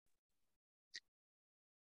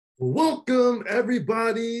Welcome,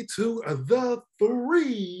 everybody, to the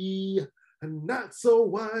three not so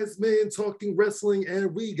wise men talking wrestling,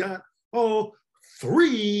 and we got all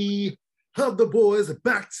three of the boys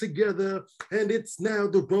back together, and it's now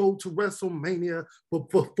the road to WrestleMania.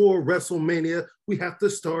 But before WrestleMania, we have to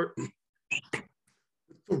start with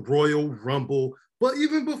the Royal Rumble. But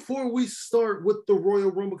even before we start with the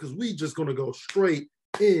Royal Rumble, because we just gonna go straight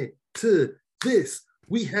into this,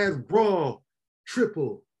 we have Raw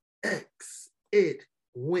Triple X. It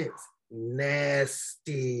went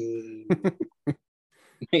nasty.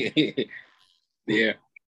 Yeah.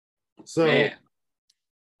 So, Man.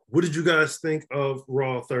 What did you guys think of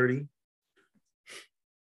Raw 30?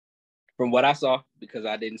 From what I saw, because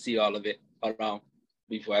I didn't see all of it. Hold on.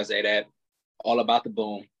 Before I say that, all about the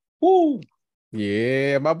boom. Woo!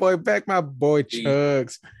 Yeah, my boy back, my boy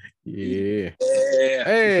Chugs. Yeah.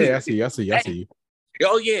 Hey, I see you.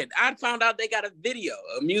 Oh yeah, I found out they got a video,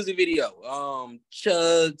 a music video.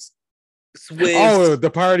 Chugs, Swiss. Oh, the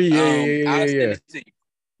party. Yeah.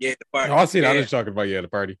 Yeah, the party. Oh, I seen. Yeah. I was talking about the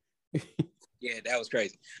party. Yeah, that was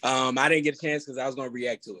crazy. I didn't get a chance because I was going to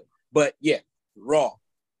react to it. But yeah, Raw,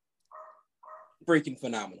 freaking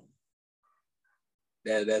phenomenal.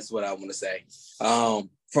 That's what I want to say.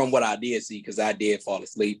 From what I did see, because I did fall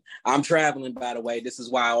asleep. I'm traveling, by the way. This is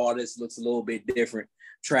why all this looks a little bit different.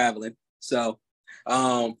 Traveling, so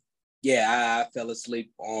I fell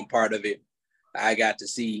asleep on part of it. I got to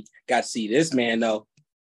see this man though.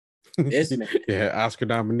 This man, yeah, Oscar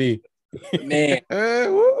nominee. Man,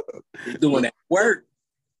 he's doing that work.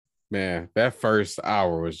 Man, that first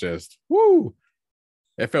hour was just woo.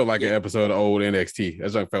 It felt like an episode of old NXT.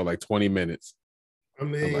 That just felt like 20 minutes. I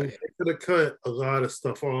mean, they could have cut a lot of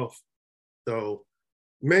stuff off, though.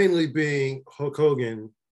 Mainly being Hulk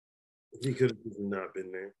Hogan, he could have not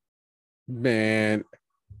been there. Man,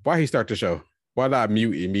 why he start the show? Why not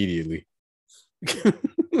mute immediately?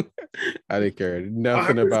 I didn't care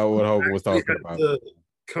nothing about what Hogan was talking about. To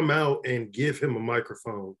come out and give him a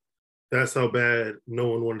microphone. That's how bad no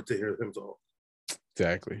one wanted to hear him talk.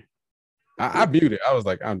 Exactly. I muted. I was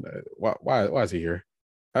like, why is he here?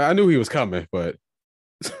 I knew he was coming, but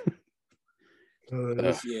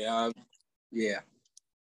yeah.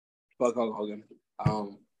 Fuck Hulk Hogan.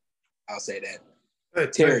 I'll say that. Hey,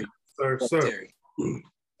 Terry. Sir. Terry.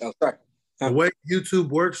 Oh, sorry. The way YouTube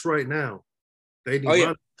works right now, they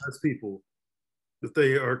demonetize people if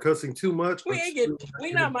they are cussing too much. We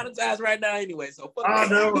not monetized right now anyway. So fuck I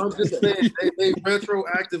know. I'm just saying they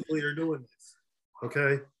retroactively are doing this.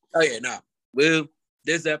 Okay. Oh yeah, no. Well,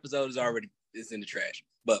 this episode is in the trash.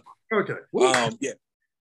 But okay.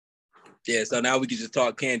 Yeah. So now we can just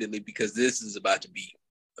talk candidly because this is about to be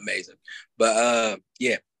amazing. But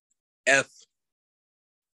F.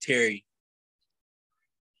 Terry.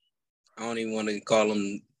 I don't even want to call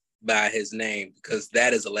him by his name because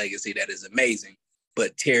that is a legacy that is amazing.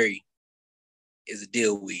 But Terry is a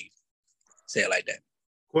deal weave. Say it like that.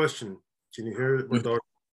 Question: can you hear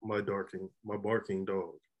my barking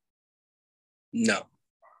dog? No,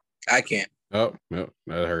 I can't. Oh, no,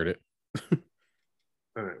 I heard it.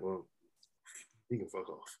 All right, well, he can fuck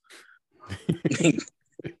off.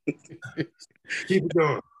 Keep it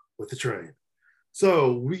going with the train.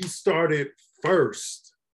 So we started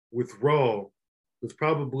first with Raw, with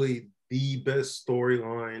probably the best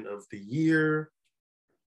storyline of the year.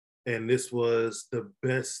 And this was the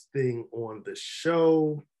best thing on the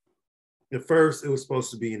show. At first, it was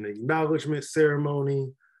supposed to be an acknowledgement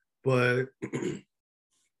ceremony, but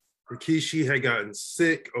Rikishi had gotten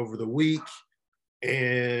sick over the week,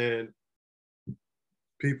 and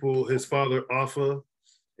his father, Alpha,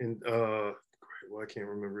 and I can't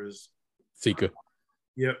remember his... Sika.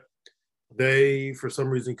 Yep. They, for some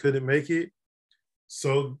reason, couldn't make it.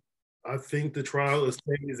 So I think the trial of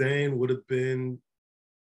Sami Zayn would have been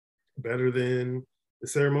better than the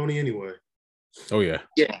ceremony anyway. Oh, yeah.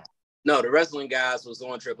 Yeah. No, the wrestling guys was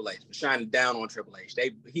on Triple H, was shining down on Triple H.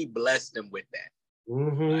 He blessed them with that.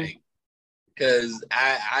 Mm-hmm. Because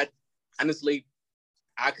I honestly,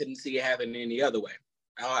 I couldn't see it happening any other way.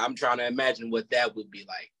 I'm trying to imagine what that would be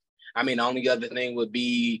like. I mean, the only other thing would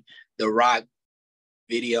be The Rock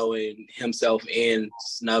videoing himself in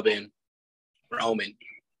snubbing Roman.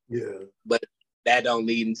 Yeah. But that don't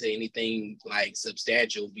lead into anything like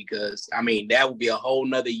substantial because, I mean, that would be a whole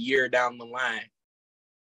nother year down the line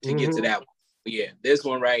to get to that one. But yeah, this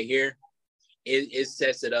one right here, it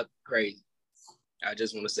sets it up crazy. I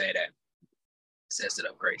just want to say that. It sets it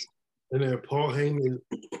up crazy. And then Paul Heyman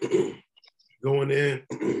going in,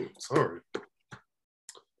 Paul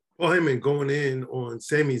Heyman going in on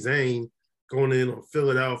Sami Zayn, going in on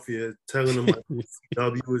Philadelphia, telling him like,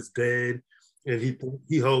 W is dead. And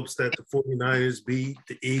he hopes that the 49ers beat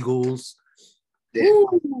the Eagles. Yeah.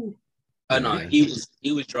 Oh no, he was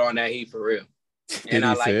drawing that heat for real. And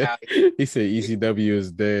I like how he said ECW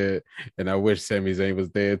is dead, and I wish Sami Zayn was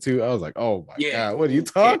dead too. I was like, oh my god, what are you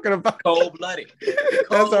talking about? Cold-blooded.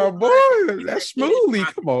 That's our boy. That's smoothly.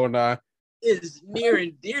 Come on now. Is near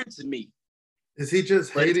and dear to me. Is he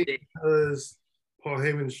just hating because Paul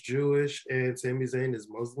Heyman's Jewish and Sami Zayn is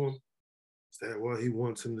Muslim? Is that why he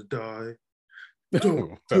wants him to die?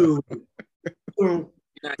 Don't do it. You're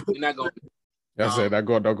not going. I said,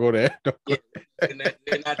 don't go there.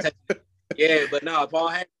 Yeah, but no, Paul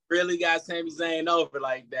Heyman really got Sami Zayn over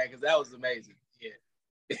like that because that was amazing.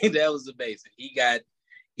 Yeah, that was amazing.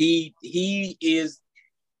 He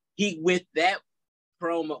with that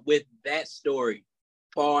promo, with that story,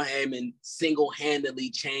 Paul Heyman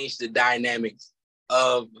single-handedly changed the dynamics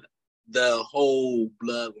of the whole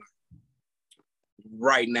bloodline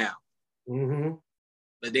right now. Mm-hmm.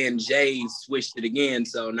 But then Jay switched it again,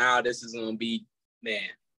 so now this is gonna be man.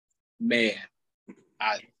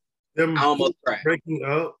 I almost cried. Breaking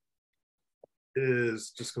up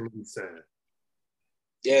is just gonna be sad.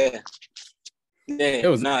 Yeah. It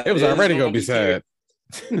was already gonna be sad.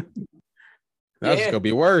 That's gonna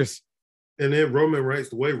be worse. And then Roman Reigns,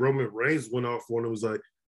 the way Roman Reigns went off on it was like,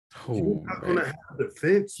 you're not gonna have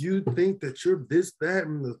defense. You think that you're this, that,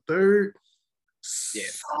 and the third. Yeah.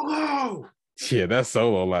 Solo. Yeah, that's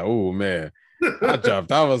Solo. Like, oh man, I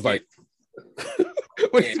jumped. I was like,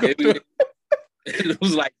 it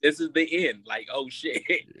was like, this is the end. Like, oh shit.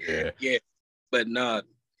 Yeah. But no,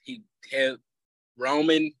 he had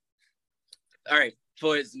Roman. All right.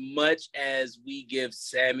 For as much as we give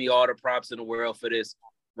Sami all the props in the world for this,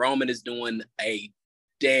 Roman is doing a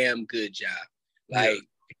damn good job. Like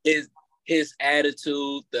his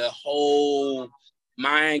attitude, the whole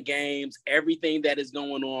mind games, everything that is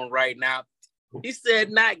going on right now. He said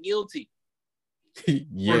not guilty.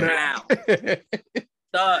 Yeah. Now.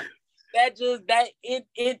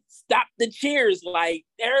 It stopped the cheers. Like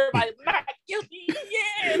everybody not guilty.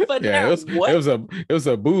 Yeah. But yeah, now, it was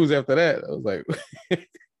a booze after that. I was like,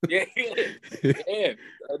 yeah.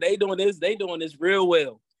 So they doing this real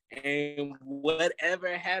well. And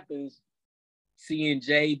whatever happens, seeing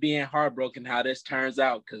Jay being heartbroken, how this turns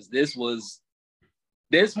out, because this one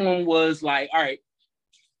was like, all right,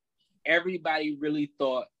 everybody really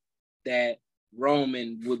thought that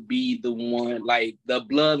Roman would be the one, like the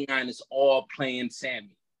bloodline is all playing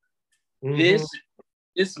Sami. Mm-hmm.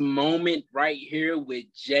 This moment right here with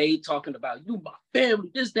Jay talking about you, my family,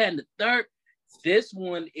 this, that, and the third, this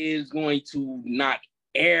one is going to knock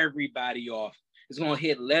everybody off. It's going to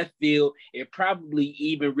hit left field. It probably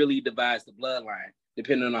even really divides the bloodline,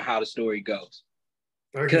 depending on how the story goes.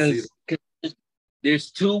 Because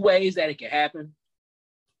there's two ways that it can happen.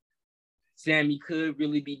 Sami could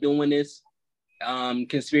really be doing this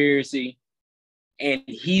conspiracy, and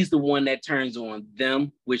he's the one that turns on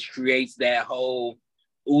them, which creates that whole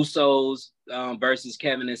Usos versus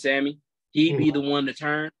Kevin and Sami. He'd be the one to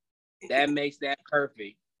turn. That makes that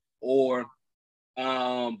perfect. Or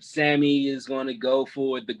Sami is going to go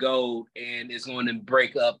for the gold and is going to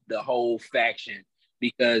break up the whole faction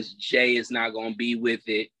because Jay is not going to be with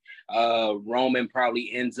it. Roman probably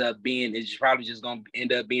it's probably just going to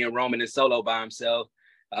end up being Roman and Solo by himself.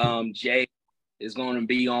 Jay is going to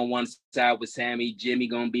be on one side with Sami. Jimmy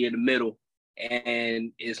going to be in the middle.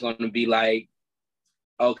 And it's going to be like,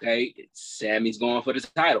 okay, Sami's going for the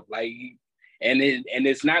title. Like, and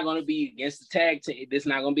it's not going to be against the tag team. It's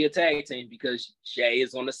not going to be a tag team because Jay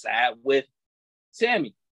is on the side with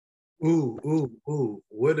Sami. Ooh.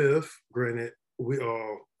 What if, granted, we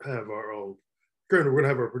all have our own, granted, we're going to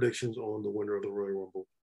have our predictions on the winner of the Royal Rumble.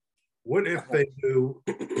 What if they do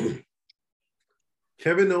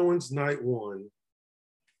Kevin Owens night 1,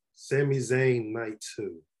 Sami Zayn night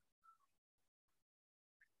 2?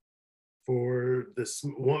 For this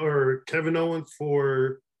one, or Kevin Owens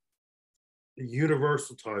for the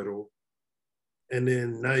Universal title, and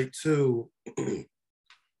then night 2,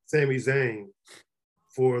 Sami Zayn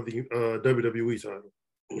for the WWE title.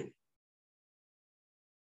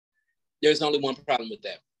 There's only one problem with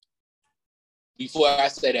that. Before I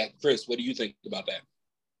say that, Chris, what do you think about that?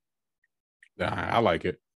 I like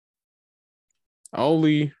it.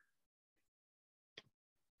 Only,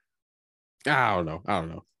 I don't know.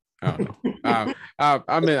 I'm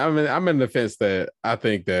in the fence that I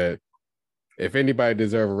think that if anybody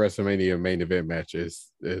deserves a WrestleMania main event match,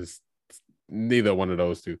 is neither one of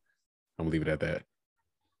those two. I'm gonna leave it at that.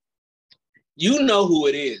 You know who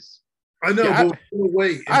it is. I know. Yeah, but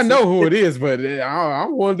wait. I know who it is, but I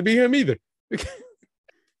don't want it to be him either.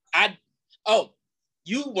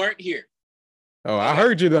 You weren't here. Oh, I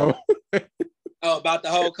heard you though. Oh, about the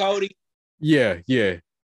whole Cody? Yeah. He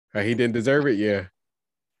didn't deserve it. Yeah.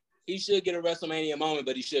 He should get a WrestleMania moment,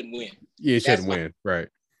 but he shouldn't win. Yeah, he shouldn't win. Right.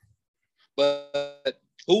 But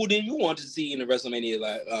who did you want to see in the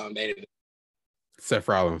WrestleMania main event? Seth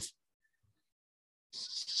Rollins.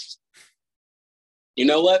 You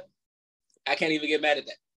know what? I can't even get mad at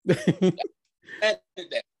that.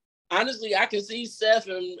 Honestly, I can see Seth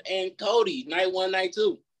and Cody night 1, night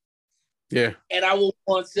 2. Yeah. And I will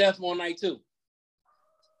want Seth on night 2.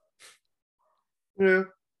 Yeah.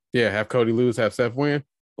 Yeah, have Cody lose, have Seth win.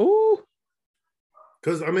 Ooh.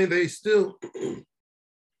 Because, I mean, they still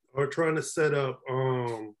are trying to set up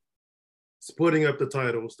splitting up the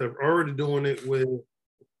titles. They're already doing it with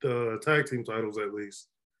the tag team titles, at least.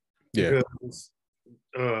 Yeah. Because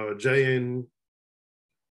Jey and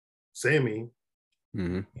Sami,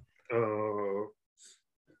 whoever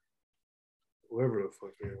the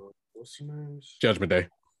fuck they are, what's their names? Judgment Day.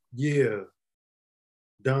 Yeah.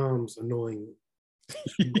 Dom's annoying.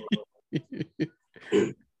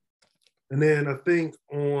 And then I think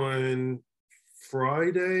on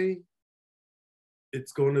Friday,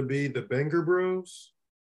 it's going to be the Banger Bros.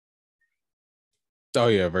 Oh,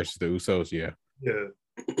 yeah, versus the Usos, yeah. Yeah.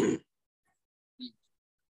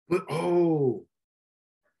 But,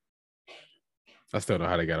 I still don't know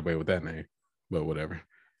how they got away with that name, but whatever.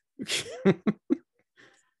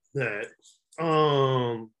 that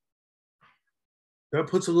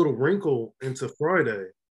puts a little wrinkle into Friday.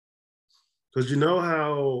 Because you know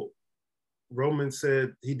how Roman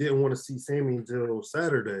said he didn't want to see Sami until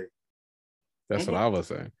Saturday. That's what I was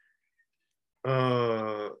saying.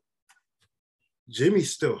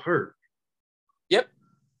 Jimmy's still hurt.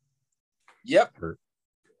 Yep. Hurt.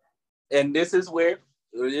 And this is where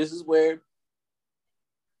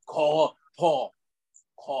call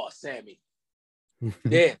Sami.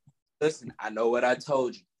 Yeah, listen, I know what I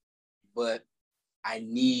told you, but I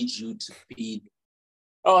need you to be.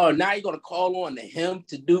 Oh, now you're gonna call on to him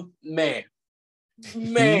to do man. The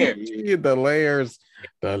layers. Yeah,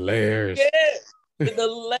 the layers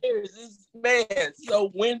is man.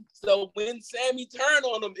 So when Sami turn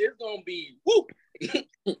on him, it's gonna be whoo.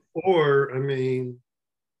 Or, I mean,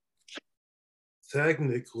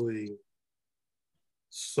 technically,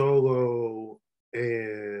 Solo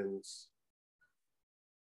and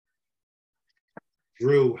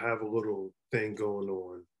Drew have a little thing going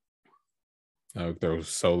on. I'll throw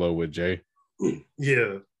Solo with Jay.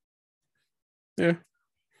 Yeah. Yeah.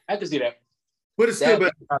 I can see that. But it's still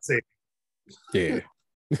better than not saying. Yeah.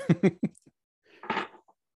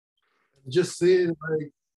 Just seeing,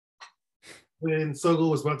 like, when Solo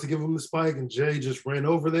was about to give him the spike and Jay just ran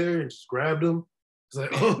over there and just grabbed him. It's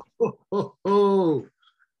like,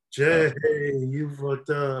 Jay, you fucked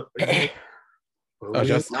up.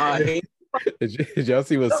 Did y'all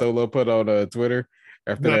see what Solo put on Twitter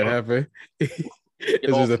after that happened? It's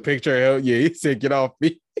just a picture of, he said, "Get off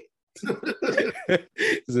me."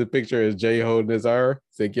 It's a picture of Jay holding his arm.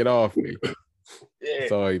 Said, "Get off me."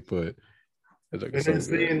 That's all he put. And then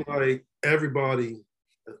seeing, like, everybody,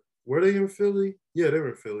 were they in Philly? Yeah, they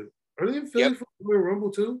were in Philly. Are they in Philly for the Royal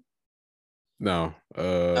Rumble too? No.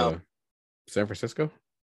 San Francisco?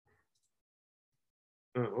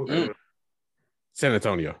 Oh, okay. San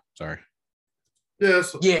Antonio. Sorry.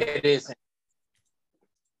 Yes. Yeah, it is.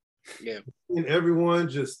 Yeah. And everyone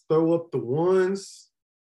just throw up the ones,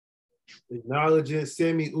 acknowledging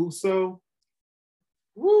Sami Uso.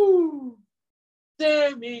 Woo!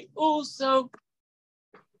 Sami Uso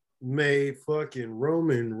made fucking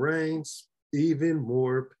Roman Reigns even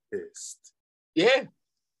more pissed. Yeah.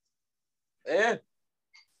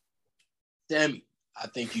 Sami, I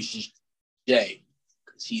think you should Jay,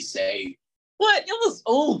 because he say what?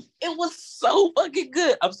 It was so fucking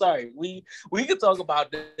good. I'm sorry. We could talk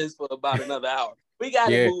about this for about another hour. We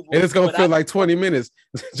gotta move on. And it's gonna feel like 20 minutes,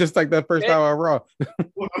 just like that first hour of Raw.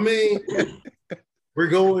 Well, I mean, we're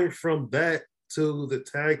going from that to the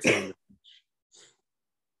tag team,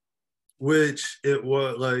 which it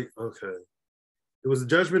was like, okay. It was the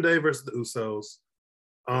Judgment Day versus the Usos.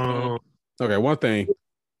 Okay, one thing.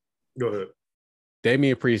 Go ahead.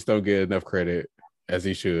 Damian Priest don't get enough credit as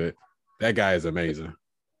he should. That guy is amazing.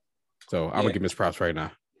 So I'm gonna give him his props right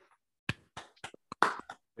now.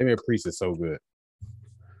 Damian Priest is so good.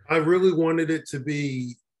 I really wanted it to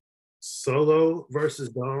be Solo versus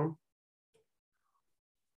Dom.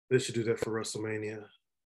 They should do that for WrestleMania.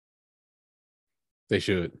 They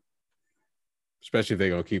should. Especially if they're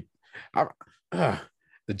gonna keep the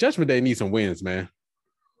Judgment Day needs some wins, man.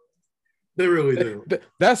 They really do.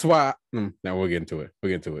 That's why. Now we'll get into it.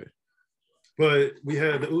 But we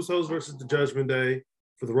had the Usos versus the Judgment Day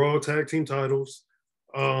for the Raw tag team titles.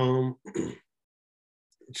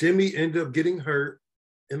 Jimmy ended up getting hurt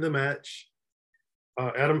in the match.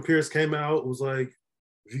 Adam Pearce came out, was like,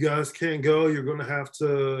 if you guys can't go, you're going to have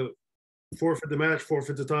to forfeit the match,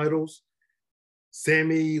 forfeit the titles.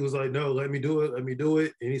 Sami was like, no, let me do it.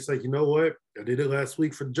 And he's like, you know what? I did it last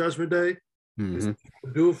week for Judgment Day. Mm-hmm.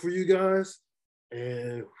 I'll do it for you guys.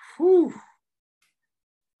 And whew,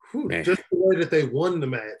 just the way that they won the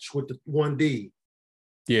match with the 1D.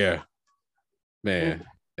 Yeah. Man,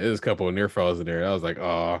 there's a couple of near falls in there. I was like,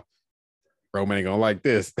 oh, Roman ain't gonna like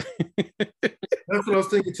this. That's what I was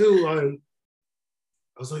thinking too.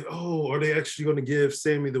 I was like, oh, are they actually going to give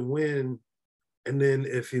Sami the win? And then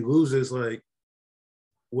if he loses, like,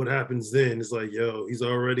 what happens then? It's like, yo, he's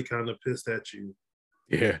already kind of pissed at you.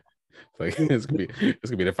 Yeah, like it's gonna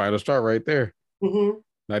be the final straw right there. Mm-hmm.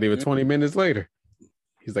 Not even 20 minutes later,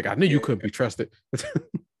 he's like, I knew you couldn't be trusted.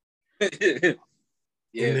 Yeah.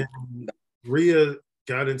 And then Rhea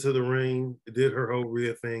got into the ring, did her whole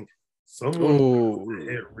Rhea thing. Someone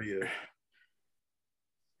hit Rhea.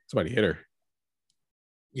 Somebody hit her.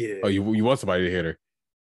 Yeah. Oh, you want somebody to hit her?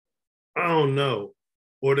 I don't know.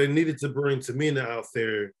 Or they needed to bring Tamina out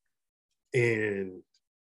there, and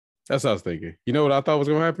that's what I was thinking. You know what I thought was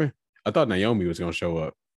gonna happen? I thought Naomi was gonna show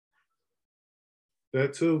up.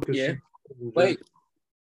 That too. Yeah. Wait.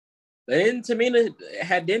 Didn't Tamina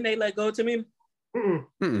didn't they let go of Tamina?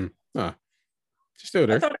 Nah. She's still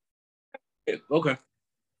there. Okay.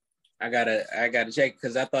 I gotta check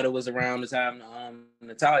because I thought it was around the time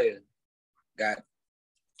Natalya got.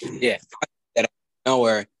 Yeah. Don't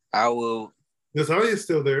worry. I will. Natalya's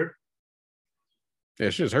still there. Yeah,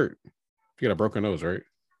 she's hurt. She got a broken nose, right?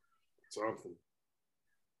 Something.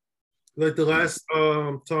 Like the last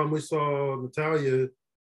time we saw Natalya,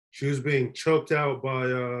 she was being choked out by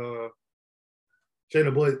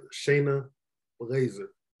Shayna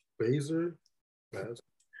Baszler.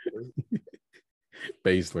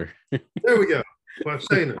 Baszler. There we go. By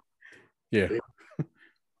Shayna. Yeah.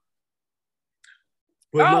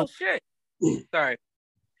 But shit. Sorry.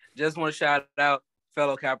 Just want to shout out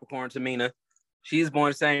fellow Capricorn Tamina. She's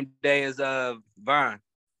born the same day as Vine,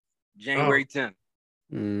 January 10th.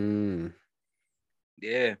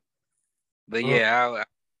 Yeah. But yeah, I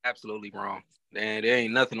absolutely wrong. And there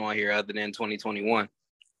ain't nothing on here other than 2021.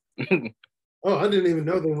 Oh, I didn't even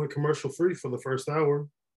know they went commercial free for the first hour.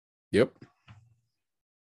 Yep.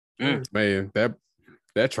 Man,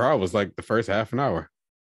 that trial was like the first half an hour.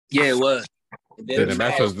 Yeah, it was. Then the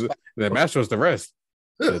match was the rest.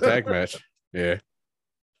 The tag match. Yeah.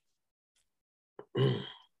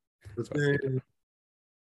 But then,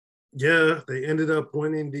 yeah, they ended up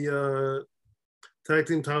winning the tag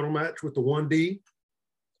team title match with the 1D.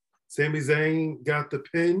 Sami Zayn got the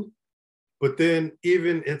pin. But then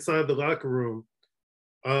even inside the locker room,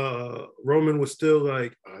 Roman was still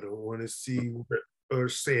like, I don't want to see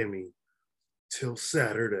Sami till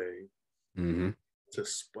Saturday. Mm-hmm.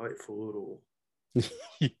 Just spiteful little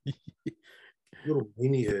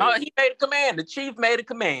weenie head. He made a command. The chief made a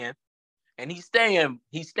command, and he's standing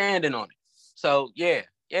on it. So yeah.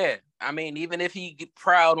 I mean, even if he get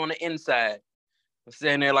proud on the inside,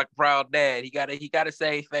 standing there like a proud dad, he gotta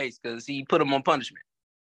save face because he put him on punishment.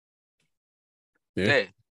 Yeah.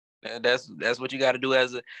 That's what you got to do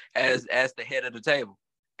as the head of the table.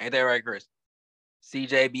 Ain't that right, Chris?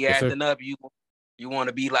 CJ be acting up. You want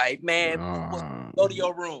to be like, man, go to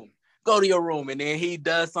your room. Go to your room. And then he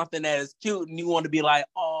does something that is cute, and you want to be like,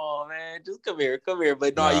 oh, man, just come here.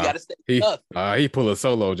 But no, you got to stay up. He pull a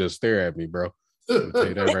solo, just stare at me, bro. I'll tell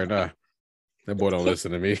you that right now. That boy don't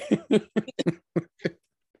listen to me.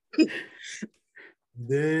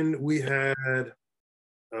 Then we had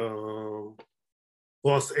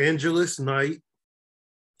Los Angeles Knight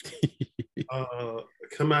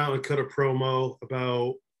come out and cut a promo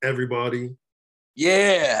about everybody.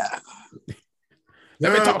 Yeah.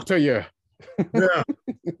 Let me talk to you. Yeah.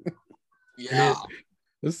 Yeah.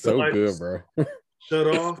 It's so good, bro. Shut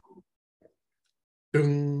off.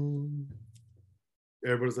 Boom.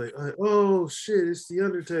 Everybody's like, oh shit, it's the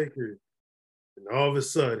Undertaker. And all of a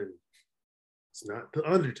sudden, it's not the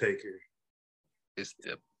Undertaker. It's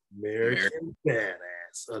the American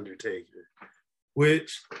Badass Undertaker.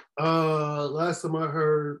 Which last time I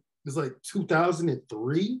heard was like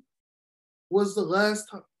 2003 was the last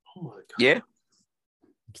time. Oh my god. Yeah.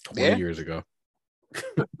 It's 20 years ago.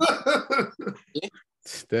 Yeah.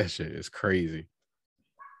 That shit is crazy.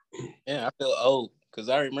 Yeah, I feel old because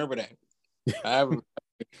I remember that. I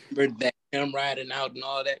remember that him riding out and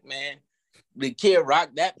all that, man. The Kid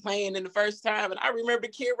Rock that playing in the first time, and I remember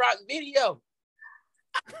the Kid Rock video.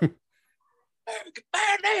 American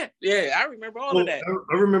Badass. Yeah, I remember all of that.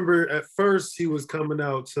 I remember at first he was coming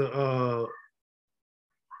out to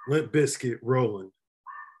Limp Bizkit Rolling.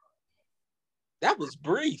 That was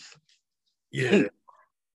brief. Yeah.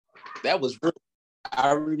 That was brief.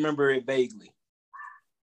 I remember it vaguely.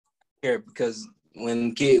 Here, because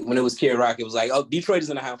when it was Kid Rock, it was like, oh, Detroit is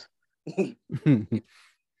in the house.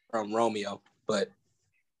 From Romeo. But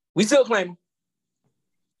we still claim him.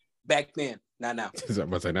 Back then, not now. I'm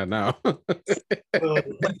about to say not now.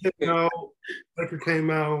 Tucker came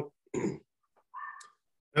out.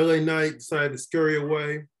 LA Knight decided to scurry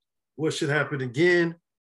away. What should happen again?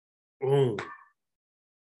 Boom.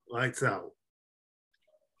 Lights out.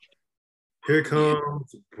 Here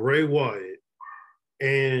comes Bray Wyatt.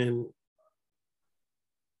 And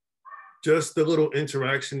just the little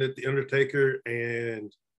interaction that The Undertaker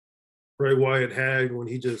and Bray Wyatt had when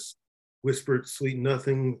he just whispered sweet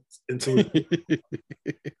nothing into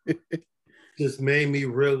it just made me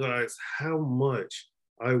realize how much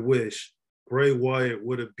I wish Bray Wyatt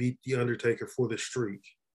would have beat The Undertaker for the streak.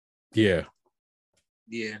 Yeah.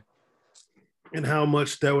 Yeah. And how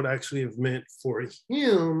much that would actually have meant for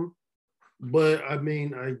him. But I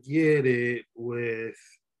mean, I get it with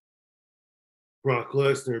Brock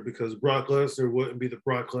Lesnar because Brock Lesnar wouldn't be the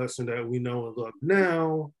Brock Lesnar that we know and love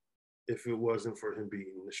now if it wasn't for him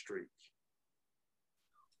beating the streak.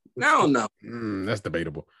 I don't know. That's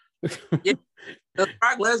debatable. Yeah,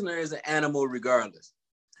 Brock Lesnar is an animal regardless.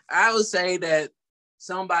 I would say that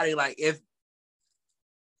somebody like if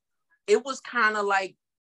it was kind of like,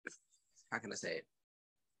 how can I say it?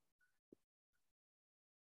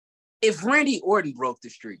 If Randy Orton broke the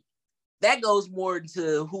streak, that goes more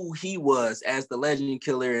into who he was as the legend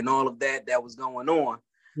killer and all of that was going on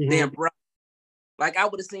than Brock. Like I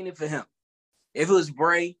would have seen it for him. If it was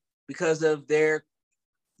Bray because of their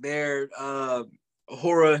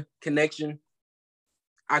horror connection,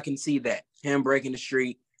 I can see that. Him breaking the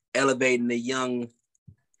streak, elevating the young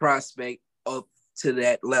prospect up to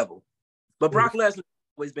that level. But Brock Lesnar has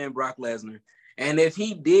always been Brock Lesnar. And if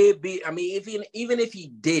he did beat, I mean, even if he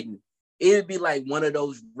didn't, it'd be like one of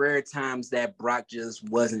those rare times that Brock just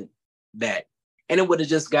wasn't that. And it would have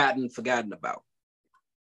just gotten forgotten about.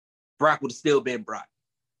 Brock would have still been Brock.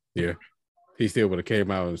 Yeah. He still would have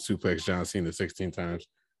came out and suplexed John Cena 16 times.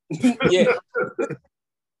 Yeah.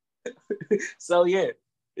 So yeah.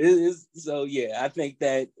 I think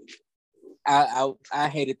that I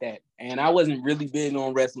hated that. And I wasn't really big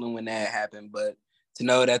on wrestling when that happened, but to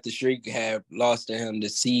know that the streak had lost to him, to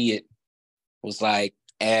see it was like,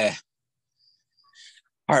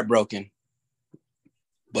 heartbroken.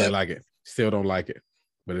 But I like it. Still don't like it.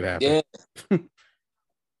 But it happened.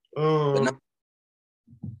 Yeah.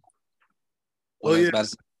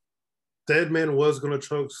 Deadman was going to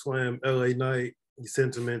choke slam LA Knight. He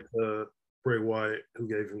sent him into Bray Wyatt, who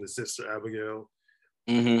gave him the sister Abigail.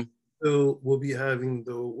 Mm-hmm. So we'll be having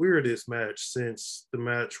the weirdest match since the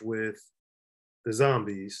match with the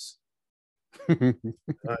Zombies.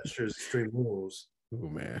 Last year's Extreme Rules. Oh,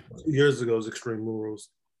 man. 2 years ago's Extreme Rules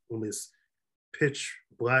on this pitch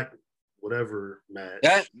black whatever match.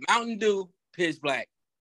 That Mountain Dew pitch black.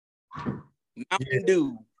 Mountain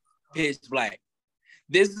Dew pitch black.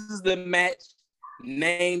 This is the match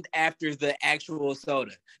named after the actual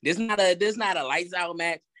soda. This is not a lights out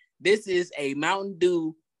match. This is a Mountain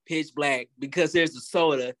Dew pitch black because there's a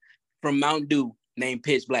soda from Mountain Dew named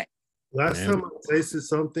pitch black. Last time I tasted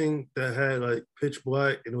something that had like pitch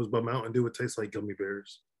black and it was by Mountain Dew, it tastes like gummy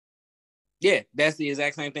bears. Yeah, that's the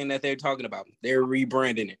exact same thing that they're talking about. They're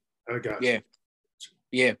rebranding it. I got you.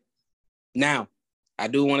 Yeah. Now, I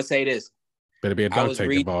do want to say this. Better be a dog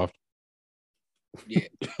take involved. Yeah.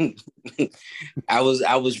 I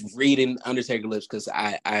was reading Undertaker lips because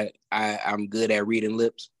I'm good at reading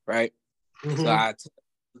lips, right? Mm-hmm. So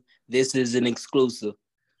this is an exclusive.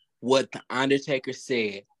 What the Undertaker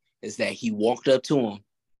said is that he walked up to him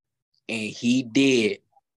and he did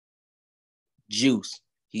juice.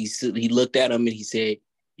 He looked at him and he said,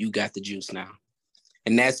 "You got the juice now,"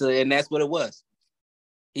 and that's what it was.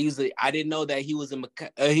 I didn't know that he was an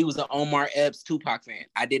Omar Epps Tupac fan.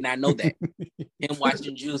 I did not know that. Him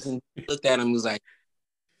watching Juice and looked at him and was like,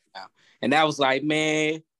 wow. And that was like,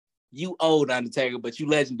 man, you old Undertaker, but you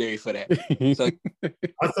legendary for that. So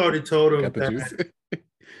I thought he told him that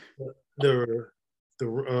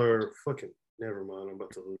the fucking never mind. I'm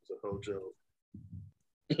about to lose the whole joke.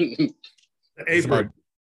 The apron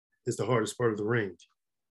is the hardest part of the ring.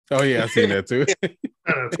 Oh yeah, I've seen that too.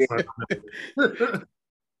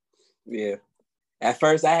 Yeah. At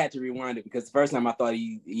first, I had to rewind it because the first time I thought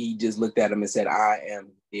he just looked at him and said, "I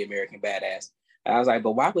am the American Badass." I was like,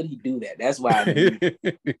 but why would he do that? That's why I knew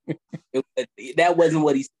that wasn't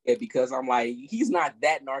what he said, because I'm like, he's not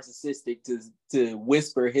that narcissistic to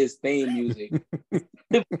whisper his theme music.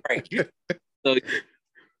 Right. So,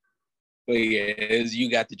 but yeah, you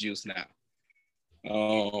got the juice now.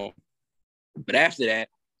 But after that,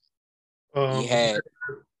 he had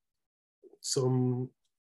some.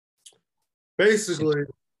 Basically,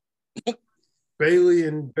 Bayley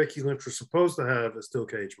and Becky Lynch were supposed to have a steel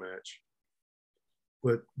cage match,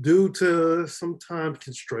 but due to some time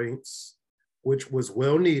constraints, which was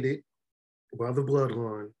well needed by the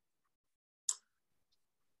Bloodline,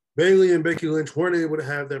 Bayley and Becky Lynch weren't able to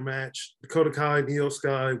have their match. Dakota Kai and Io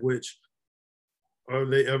Sky, which are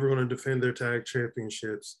they ever going to defend their tag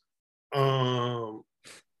championships?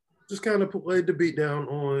 Just kind of laid the beat down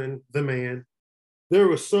on the man. There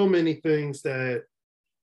were so many things that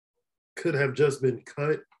could have just been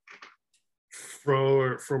cut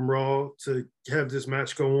from Raw to have this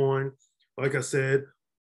match go on. Like I said,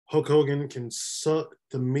 Hulk Hogan can suck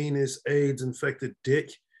the meanest AIDS-infected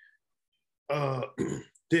dick.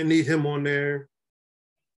 Didn't need him on there.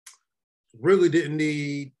 Really didn't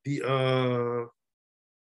need the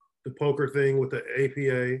poker thing with the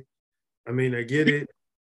APA. I mean, I get it.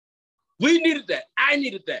 We needed that. I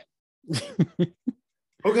needed that.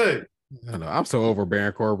 Okay. I don't know. I'm so over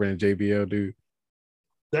Baron Corbin and JBL, dude.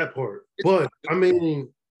 That part. But, I mean,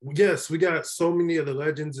 yes, we got so many of the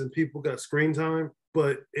legends and people got screen time,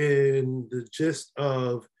 but in the gist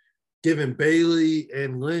of giving Bayley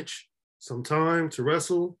and Lynch some time to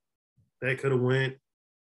wrestle, that could have went.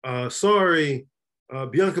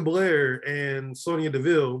 Bianca Belair and Sonya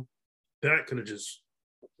Deville, that could have just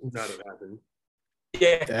not have happened.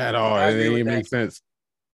 Yeah. At all. It didn't even make sense.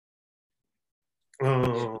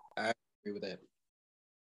 I agree with that.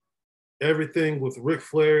 Everything with Ric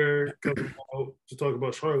Flair coming out to talk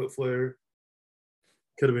about Charlotte Flair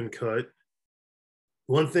could have been cut.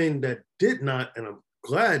 One thing that did not, and I'm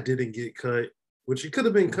glad didn't get cut, which it could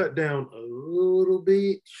have been cut down a little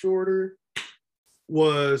bit shorter,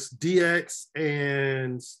 was DX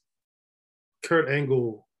and Kurt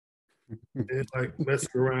Angle and like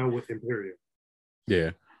messing around with Imperium.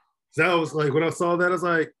 Yeah. That was like, when I saw that, I was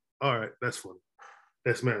like, all right, that's fun.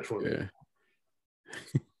 That's match for me.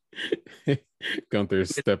 Yeah. Gunther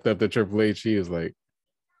stepped up to Triple H. He was like,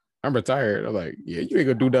 I'm retired. I'm like, yeah, you ain't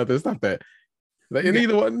gonna do nothing. Stop that. Like, and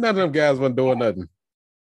none of them guys wasn't doing nothing.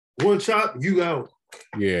 One shot, you out.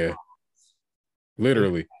 Yeah.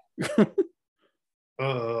 Literally.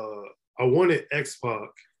 I wanted X-Pac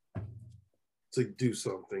to do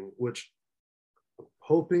something, which I'm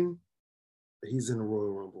hoping that he's in the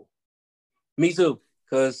Royal Rumble. Me too,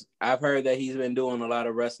 because I've heard that he's been doing a lot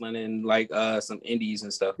of wrestling and like some indies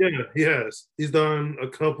and stuff. Yeah, he has. He's done a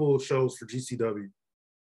couple of shows for GCW.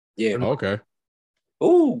 Yeah. Okay.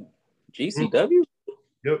 Ooh, GCW?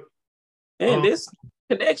 Yep. And this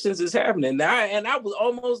connections is happening now, and I was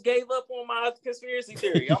almost gave up on my conspiracy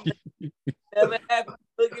theory. I'm never happened.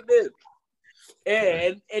 Look at this.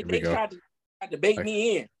 And they tried to bait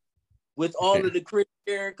me in with all of the Chris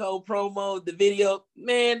Jericho promo, the video.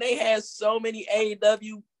 Man, they had so many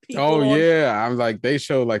AEW people. Oh yeah, I'm like, they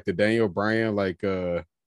showed like the Daniel Bryan, like the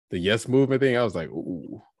Yes Movement thing. I was like,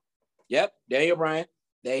 ooh. Yep, Daniel Bryan.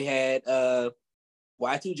 They had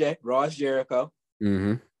Y2J, Ross Jericho.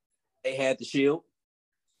 Mm-hmm. They had the Shield.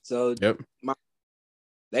 So yep.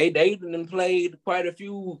 They even played quite a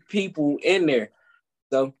few people in there.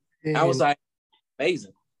 So I was like,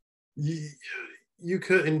 amazing. You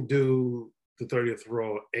couldn't do the 30th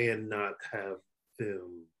Raw and not have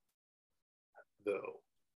them, though.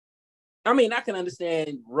 I mean, I can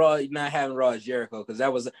understand Raw not having Raw as Jericho, because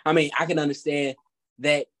that was, I mean, I can understand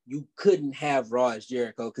that you couldn't have Raw as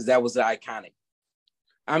Jericho because that was iconic.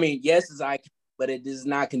 I mean, yes, it's iconic, but it is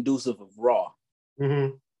not conducive of Raw.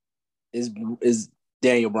 Mm-hmm. Is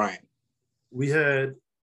Daniel Bryan. We had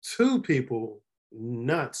two people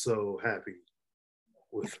not so happy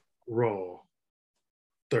with Raw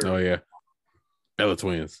 30. Oh yeah, Bella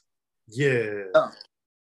Twins. Yeah,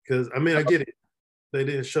 because I mean, I get it. They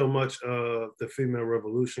didn't show much of the female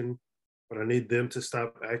revolution, but I need them to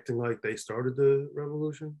stop acting like they started the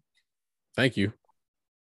revolution. Thank you.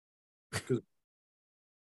 Because,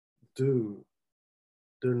 dude,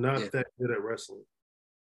 they're not that good at wrestling.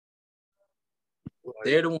 Like,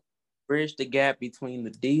 they're the ones who bridge the gap between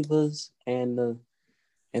the divas and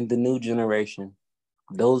the new generation.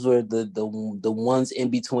 Those were the ones in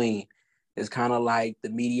between. It's kind of like the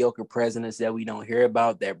mediocre presidents that we don't hear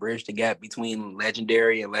about that bridge the gap between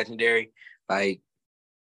legendary and legendary. Like,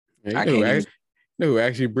 yeah, you know who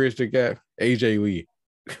actually bridged the gap? AJ Lee.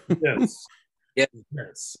 Yes. Yeah.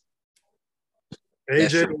 Yes.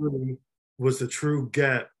 AJ Lee was the true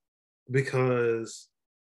gap because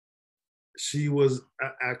she was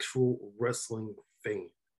an actual wrestling fan.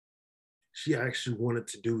 She actually wanted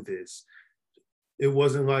to do this. It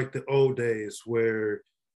wasn't like the old days where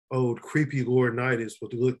old creepy Laurinaitis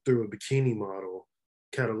would look through a bikini model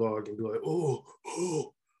catalog and be like, oh,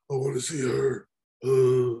 I want to see her.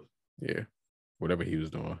 Yeah, whatever he was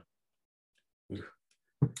doing.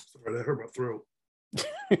 Sorry, that hurt my throat.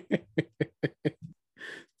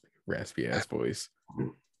 Raspy ass voice.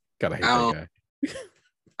 Gotta hate that guy.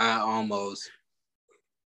 I almost.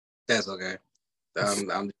 That's okay.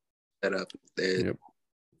 I'm set up. Yep.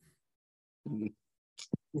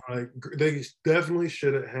 Like they definitely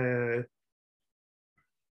should have had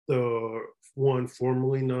the one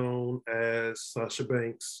formerly known as Sasha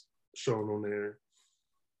Banks shown on there.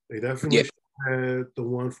 They definitely should have had the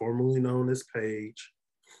one formerly known as Paige,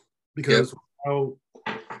 because without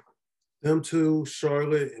them two,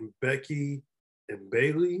 Charlotte and Becky and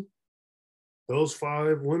Bayley, those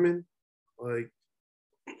 5 women, like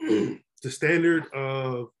the standard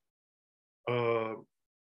of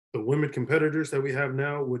the women competitors that we have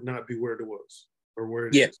now would not be where it was or where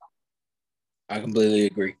it is. I completely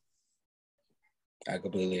agree.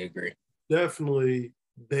 Definitely,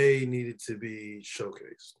 they needed to be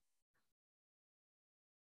showcased.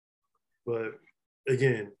 But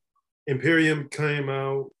again, Imperium came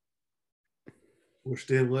out, which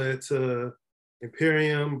then led to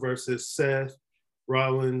Imperium versus Seth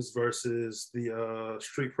Rollins versus the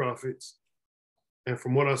Street Profits. And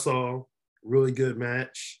from what I saw, really good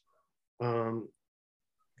match.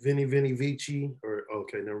 Vinny Vici, or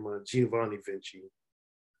okay, never mind, Giovanni Vinci.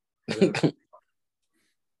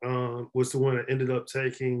 Was the one that ended up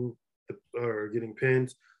taking or getting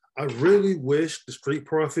pinned. I really wish the Street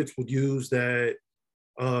Profits would use that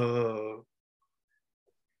the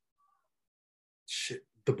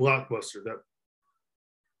blockbuster, that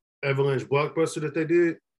Avalanche blockbuster that they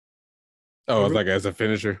did. Oh, it's like as a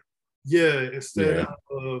finisher. Yeah, instead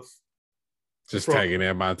of just tagging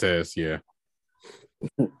in Montez,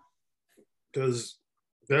 because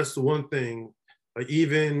that's the one thing. Like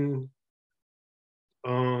even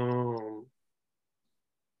the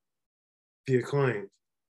Acclaimed,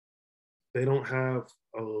 they don't have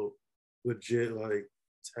a legit like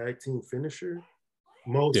tag team finisher.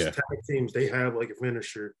 Most tag teams, they have like a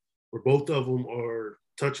finisher where both of them are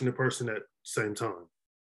touching the person at the same time.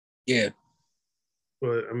 Yeah.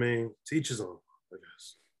 But I mean, teach his own, I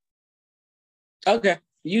guess. Okay.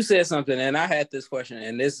 You said something, and I had this question,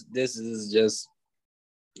 and this is just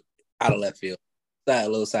out of left field. A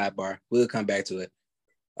little sidebar. We'll come back to it.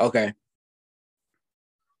 Okay.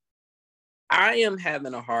 I am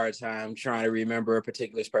having a hard time trying to remember a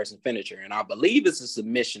particular person's finisher, and I believe it's a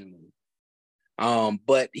submission move.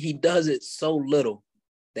 But he does it so little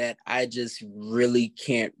that I just really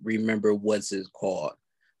can't remember what's it called.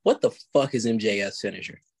 What the fuck is MJF's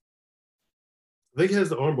finisher? I think he has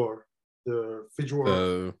the armbar, the visual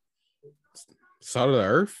arm. Salt of the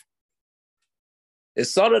Earth?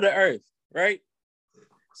 It's Salt of the Earth, right?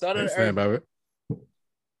 Salt of the Earth. About it.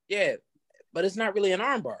 Yeah, but it's not really an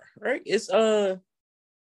armbar, right? It's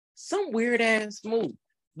some weird ass move.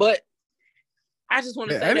 But I just want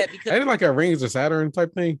to say that because ain't it like a Rings of Saturn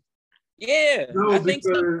type thing? Yeah, no, I think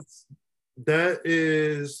so. That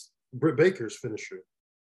is Britt Baker's finisher.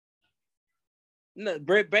 No,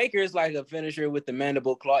 Britt Baker is like a finisher with the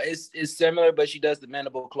mandible claw. It's similar, but she does the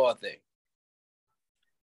mandible claw thing.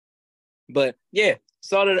 But yeah,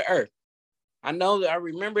 Salt of the Earth. I know that I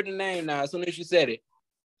remember the name now as soon as you said it.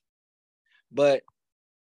 But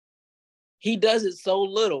he does it so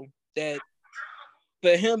little that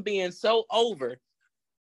for him being so over,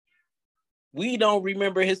 we don't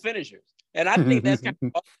remember his finishers. And I think that's kind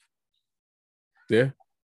of awesome. Yeah.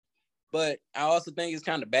 But I also think it's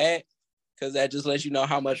kind of bad because that just lets you know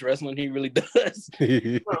how much wrestling he really does. No,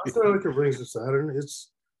 it's not like a Rings of Saturn. It's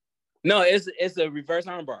a reverse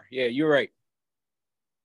armbar. Yeah, you're right.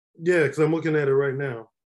 Yeah, because I'm looking at it right now.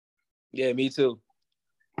 Yeah, me too.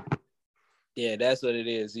 Yeah, that's what it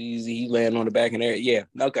is. He's laying on the back and there. Yeah,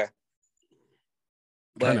 okay.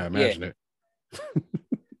 But I imagine it.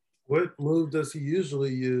 What move does he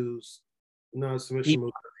usually use? No, submission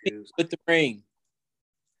move does he use? With the ring.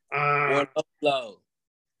 Or low.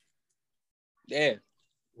 Yeah.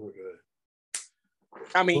 Okay.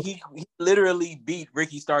 I mean, he literally beat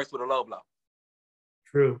Ricky Starks with a low blow.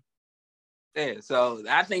 True. Yeah, so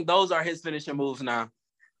I think those are his finishing moves now.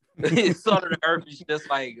 Salt of the Earth is just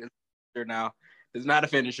like now. It's not a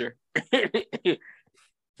finisher.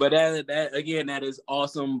 But that again, that is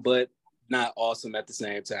awesome, but not awesome at the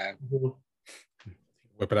same time.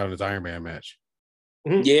 Whip it out in his Iron Man match.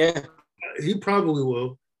 Yeah. He probably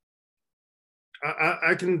will.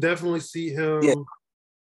 I can definitely see him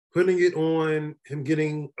putting it on, him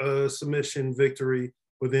getting a submission victory,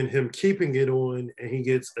 but then him keeping it on, and he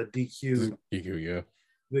gets a DQ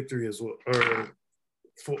victory as well, or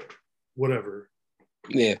for whatever.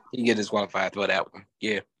 Yeah, he get disqualified for that one.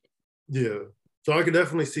 Yeah. So I could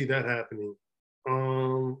definitely see that happening.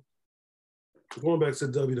 Going back to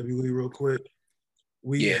WWE real quick,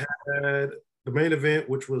 we had the main event,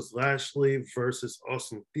 which was Lashley versus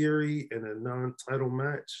Austin Theory in a non-title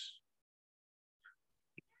match.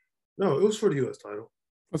 No, it was for the U.S. title.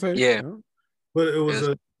 Yeah. But it was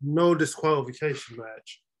a no disqualification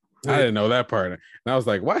match. I didn't know that part. And I was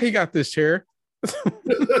like, why he got this chair?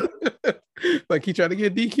 Like he tried to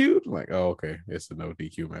get DQ'd? I'm like, oh, okay. It's a no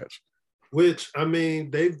DQ match. Which, I mean,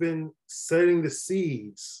 they've been setting the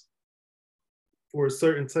seeds for a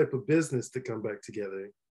certain type of business to come back together.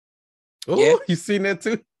 Oh, you seen that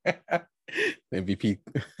too? MVP.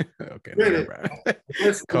 Okay,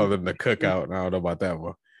 call them the cookout. I don't know about that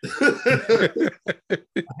one. I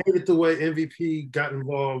hated the way MVP got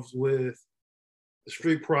involved with the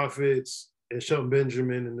Street Profits and Shelton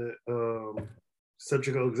Benjamin in the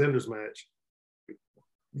Cedric Alexander's match.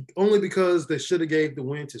 Only because they should have gave the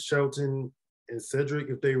win to Shelton and Cedric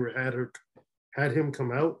if they had him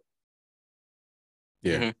come out.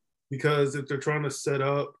 Yeah. Because if they're trying to set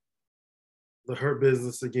up the Hurt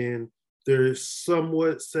Business again, they're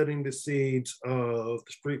somewhat setting the seeds of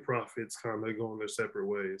the Street Profits kind of going their separate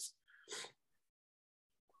ways.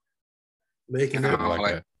 Making I don't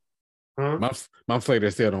like that. Huh? Months later,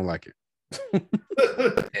 still don't like it.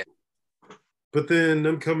 But then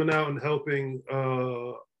them coming out and helping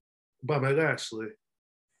Bobby Lashley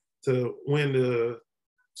to win the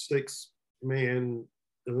 6-man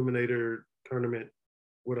eliminator tournament,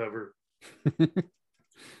 whatever.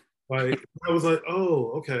 Like I was like,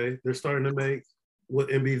 oh, okay. They're starting to make what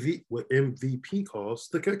MVP calls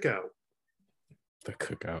the cookout. The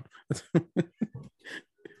cookout.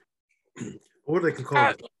 Or they can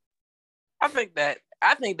call it. I think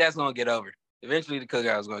that's gonna get over. Eventually the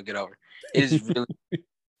cookout is gonna get over. It's really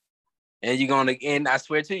and you're gonna, and I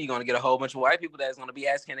swear to you, you're gonna get a whole bunch of white people that's gonna be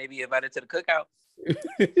asking, can they be invited to the cookout?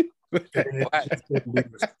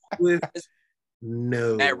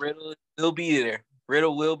 No. That Riddle will be there.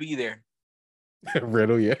 Riddle will be there.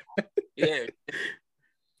 Riddle, yeah. Yeah.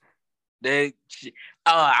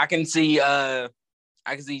 I can see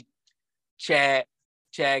Chad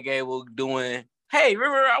Gable doing, hey,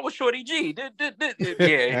 remember I was Shorty G.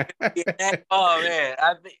 Yeah. Oh man.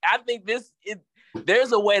 I think there's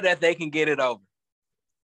a way that they can get it over.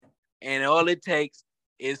 And all it takes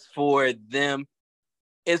is for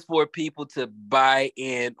people to buy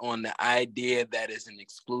in on the idea that it's an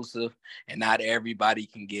exclusive and not everybody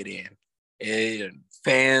can get in. And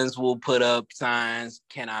fans will put up signs,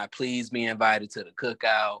 can I please be invited to the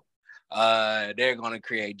cookout? They're going to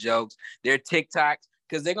create jokes. Their TikToks,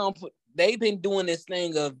 because they've been doing this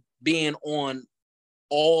thing of being on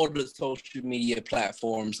all the social media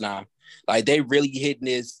platforms now. Like they really hitting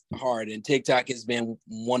this hard, and TikTok has been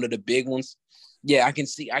one of the big ones. Yeah, I can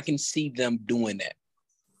see them doing that.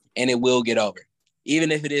 And it will get over.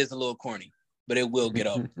 Even if it is a little corny, but it will get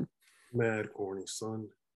over. Mad corny, son.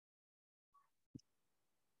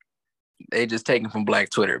 They just taken from Black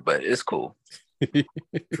Twitter, but it's cool. But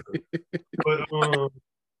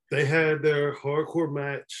they had their hardcore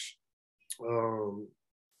match.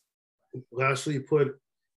 Lashley put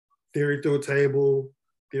Theory through a table.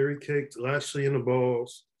 Theory kicked Lashley in the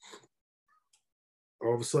balls.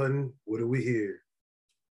 All of a sudden, what do we hear?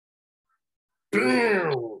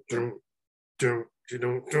 Motherfucker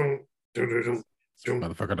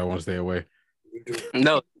don't want to stay away.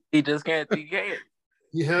 No, he just can't.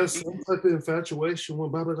 He has some type of infatuation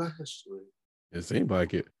with Bobby Lashley. It seemed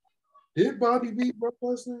like it. Did Bobby beat Brock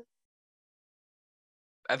Lesnar?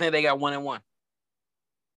 I think they got 1-1.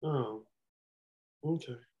 Oh,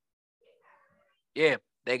 okay. Yeah,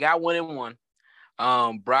 they got 1-1.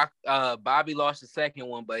 Bobby lost the second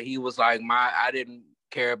one, but he was like, I didn't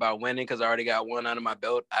care about winning because I already got one under my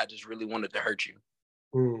belt. I just really wanted to hurt you.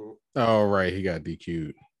 Oh, right. He got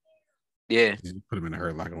DQ'd. Yeah. He put him in the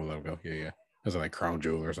hurt locker and let him go. Yeah. It was like Crown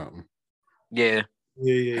Jewel or something. Yeah.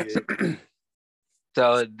 Yeah.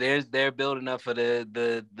 So they're building up for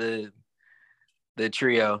the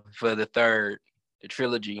trio for the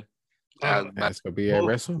trilogy. That's gonna be at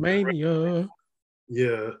WrestleMania.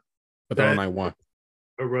 Yeah. But they're on night one.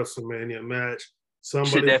 A WrestleMania match.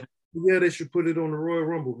 They should put it on the Royal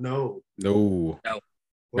Rumble. No.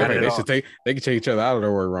 They can take each other out of the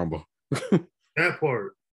Royal Rumble. That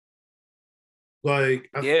part. Like,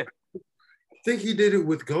 think he did it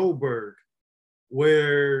with Goldberg,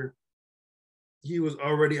 where he was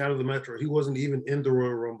already out of the match. He wasn't even in the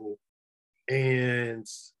Royal Rumble. And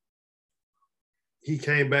he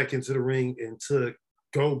came back into the ring and took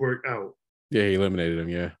Goldberg out. Yeah, he eliminated him,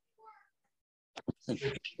 yeah.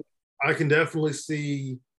 I can definitely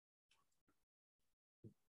see,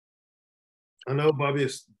 I know Bobby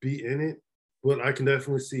has be in it, but I can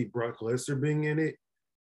definitely see Brock Lesnar being in it,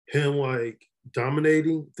 him like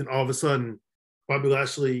dominating, then all of a sudden Bobby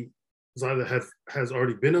Lashley is either has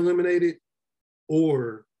already been eliminated,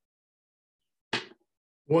 or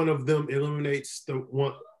one of them eliminates the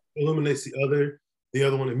other. The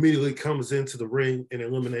other one immediately comes into the ring and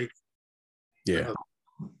eliminates. Yeah.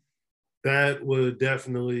 That would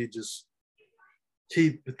definitely just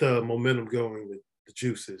keep the momentum going, the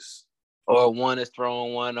juices. Or one is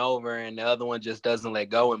throwing one over and the other one just doesn't let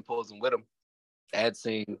go and pulls him with him.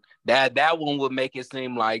 That one would make it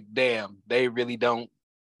seem like, damn, they really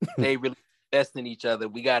invest in each other.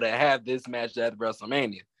 We gotta have this match at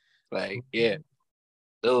WrestleMania. Like, yeah.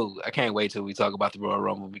 Dude, I can't wait till we talk about the Royal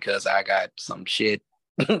Rumble because I got some shit.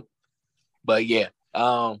 But yeah.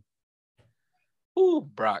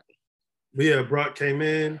 Brock. But yeah, Brock came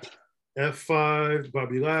in, F5,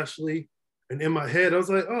 Bobby Lashley. And in my head, I was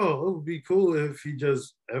like, oh, it would be cool if he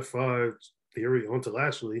just F5 Theory onto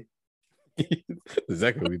Lashley.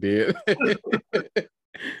 Exactly what he did.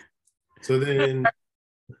 So then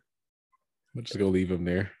we'll just go leave him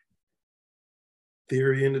there.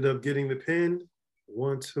 Theory ended up getting the pin.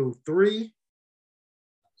 1, 2, 3.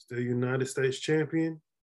 Still United States champion.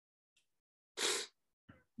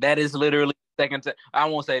 That is literally the second time. I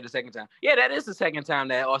won't say the second time. Yeah, that is the second time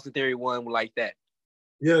that Austin Theory won like that.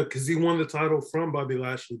 Yeah, because he won the title from Bobby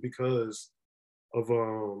Lashley because of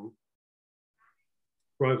Brock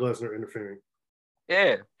Lesnar interfering.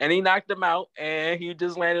 Yeah, and he knocked him out, and he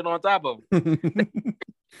just landed on top of him.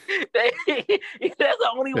 That's the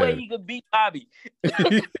only way he could beat Bobby.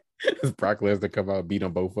 Brock Lesnar come out and beat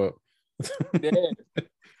them both up. Yeah.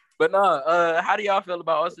 But no, how do y'all feel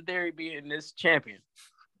about Austin Theory being this champion?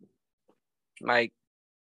 Like,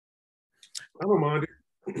 I don't mind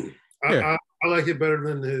it. I like it better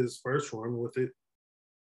than his first run with it.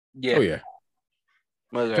 Yeah. Oh yeah.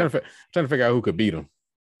 Okay. Trying to figure out who could beat him.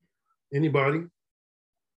 Anybody.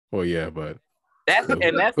 Well, yeah, but that's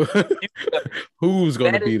who's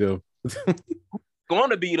going to beat him?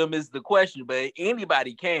 Going to beat him is the question, but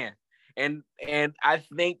anybody can. And I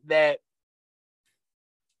think that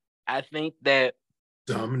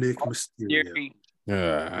Dominic Mysterio.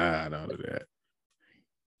 I don't do that.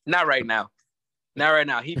 Not right now.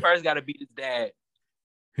 He first got to beat his dad.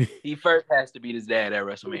 He first has to beat his dad at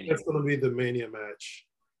WrestleMania. That's going to be the Mania match.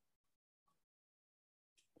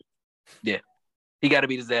 Yeah. He got to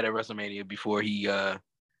beat his dad at WrestleMania before he go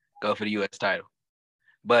for the U.S. title.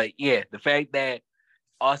 But yeah, the fact that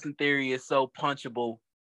Austin Theory is so punchable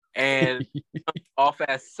and off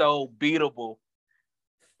as so beatable,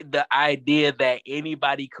 the idea that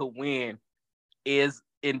anybody could win is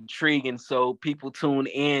intriguing. So people tune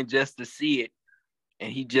in just to see it,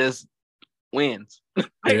 and he just wins.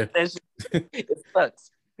 Yeah. It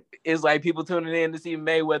sucks. It's like people tuning in to see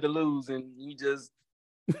Mayweather lose, and he just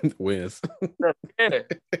wins. Yeah,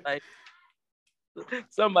 like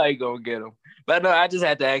somebody gonna get him. But no, I just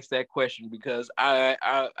had to ask that question because I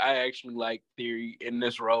actually like Theory in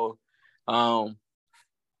this role.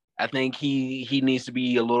 I think he needs to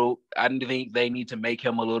be a little. I think they need to make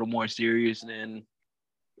him a little more serious than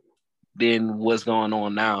what's going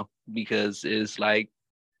on now, because it's like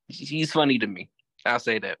he's funny to me. I'll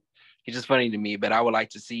say that he's just funny to me, but I would like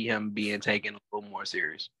to see him being taken a little more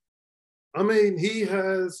serious. I mean, he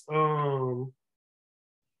has.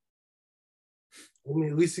 I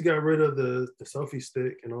mean, at least he got rid of the selfie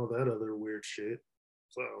stick and all that other weird shit.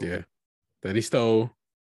 So yeah, that he stole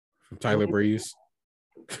from Tyler Breeze.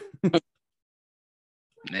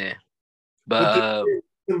 Yeah, but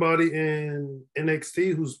somebody in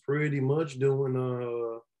NXT who's pretty much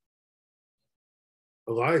doing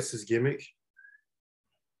Elias's gimmick.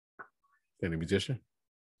 Any musician?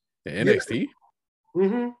 The NXT? Yeah.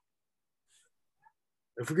 Mm-hmm.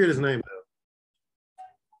 I forget his name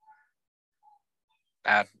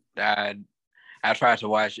though. I tried to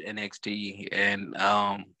watch NXT and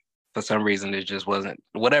for some reason it just wasn't,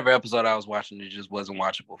 whatever episode I was watching, it just wasn't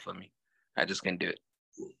watchable for me. I just couldn't do it.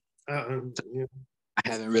 Yeah. I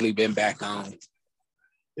haven't really been back on.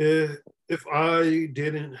 If I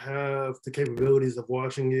didn't have the capabilities of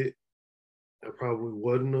watching it, I probably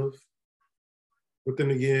wouldn't have. But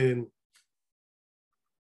then again,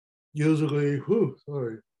 usually,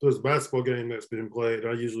 there's a basketball game that's been played.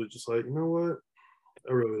 I usually just like, you know what?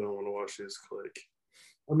 I really don't want to watch this click.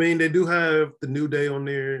 I mean, they do have the New Day on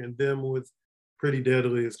there, and them with Pretty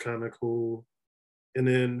Deadly is kind of cool. And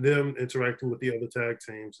then them interacting with the other tag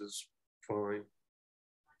teams is fine.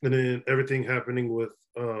 And then everything happening with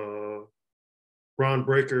Ron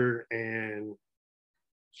Breaker and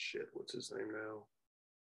what's his name now?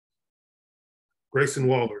 Grayson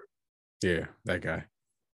Waller. Yeah, that guy.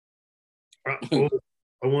 I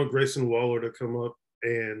want Grayson Waller to come up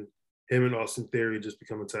and him and Austin Theory just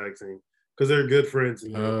become a tag team because they're good friends.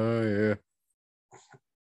 Oh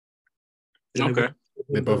yeah. Okay.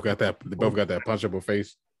 They both got that punchable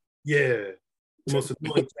face. Yeah, the most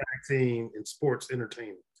annoying tag team in sports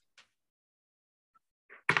entertainment.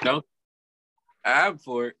 No, I'm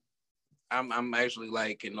for it. I'm actually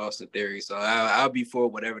liking Austin Theory, so I'll be for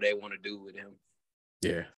whatever they want to do with him.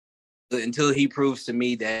 Yeah. Until he proves to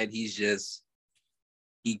me that he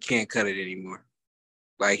can't cut it anymore.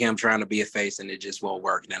 Like him trying to be a face and it just won't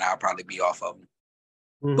work, then I'll probably be off of him.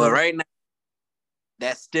 Mm-hmm. But right now,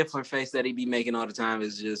 that Stifler face that he be making all the time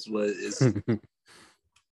is just what is.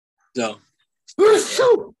 So.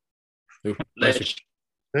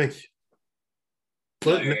 Thank you.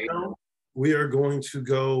 But now we are going to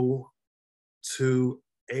go to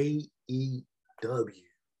AEW.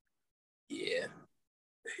 Yeah.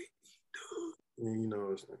 You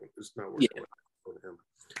know, it's not working for him.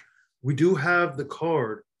 We do have the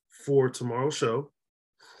card for tomorrow's show.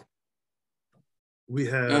 We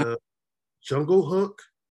have Jungle Hook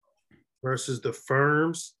versus the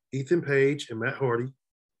Firms, Ethan Page and Matt Hardy,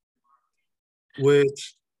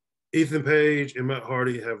 which Ethan Page and Matt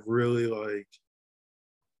Hardy have really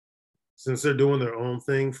since they're doing their own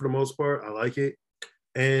thing for the most part, I like it.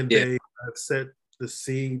 And they have set the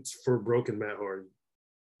seeds for broken Matt Hardy.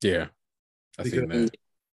 Yeah. I see that.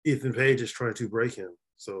 Ethan Page is trying to break him.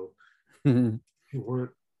 So you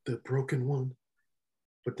want the broken one.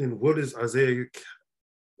 But then what is Isaiah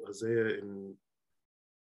and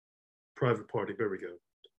Private Party? There we go.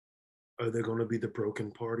 Are they going to be the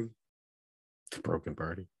broken party? The broken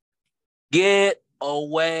party. Get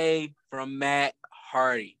away from Matt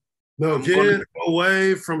Hardy. No, get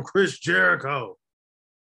away from Chris Jericho.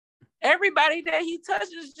 Everybody that he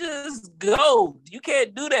touches just go. You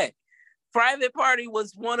can't do that. Private Party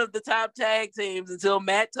was one of the top tag teams until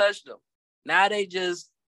Matt touched them. Now they just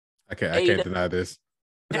I can't deny this.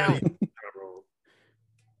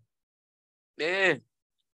 Yeah.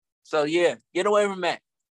 So yeah, get away from Matt.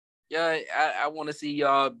 Yeah, I want to see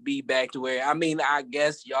y'all be back to where I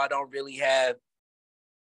guess y'all don't really have.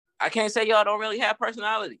 I can't say y'all don't really have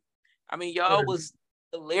personality. Y'all was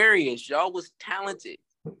hilarious. Y'all was talented.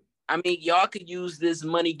 Y'all could use this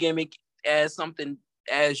money gimmick as something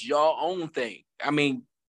as y'all own thing.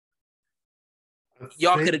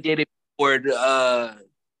 Y'all could have did it before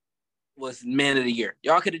was Man of the Year.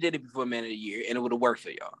 Y'all could have did it before Man of the Year, and it would have worked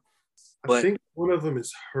for y'all. But I think one of them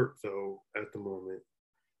is hurt though at the moment.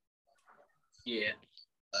 Yeah.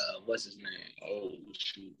 What's his name? Oh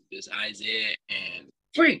shoot, this Isaiah and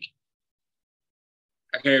Freak.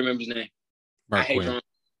 I can't remember his name. Mark Quinn.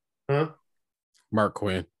 Huh? Mark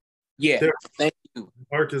Quinn. Yeah. Thank you.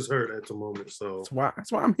 Mark is hurt at the moment, so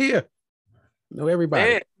that's why I'm here. Know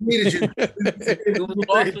everybody. Yeah. Needed you.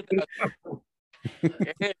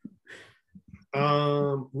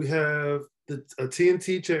 We have a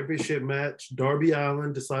TNT Championship match. Darby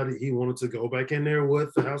Allin decided he wanted to go back in there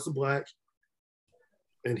with the House of Black,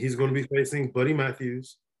 and he's going to be facing Buddy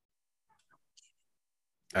Matthews.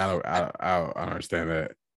 I don't understand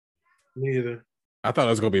that. Me either. I thought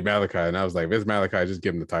it was going to be Malachi, and I was like, if it's Malachi, just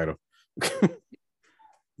give him the title.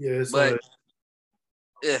 Yeah,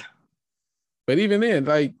 yeah. But even then,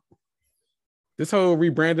 this whole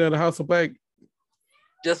rebranding of the House of Black,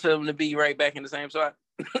 just for them to be right back in the same spot.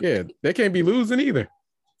 Yeah, they can't be losing either.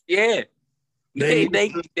 Yeah, I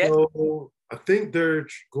think they're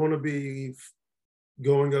going to be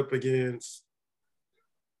going up against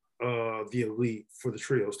the Elite for the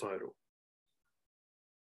Trios title.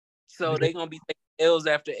 So they're going to be taking L's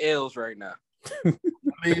after L's right now.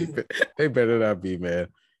 They better not be, man.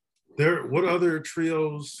 What other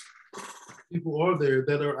trios people are there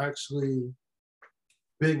that are actually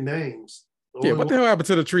big names? What the hell happened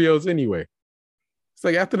to the trios anyway? It's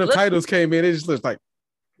like after the titles came in, it just looks like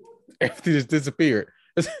everything just disappeared.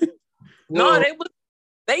 No,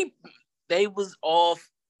 they was off.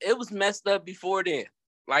 It was messed up before then.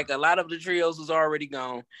 A lot of the trios was already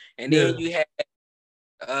gone, and then you had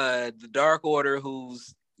the Dark Order,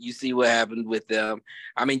 you see what happened with them.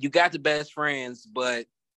 You got the Best Friends, but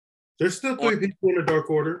there's still three people in the Dark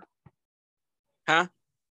Order. Huh?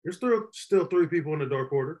 There's still three people in the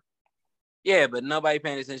Dark Order. Yeah, but nobody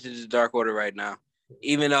paying attention to the Dark Order right now.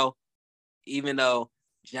 even though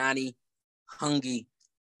Johnny Hungy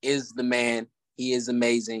is the man, he is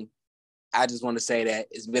amazing. I just want to say that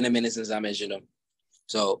it's been a minute since I mentioned him.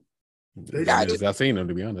 So I've seen him,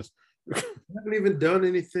 to be honest. I haven't even done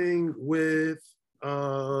anything with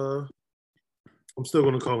I'm still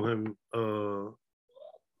gonna call him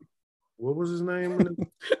what was his name?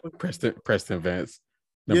 Preston Vance,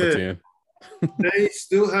 number 10. They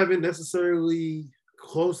still haven't necessarily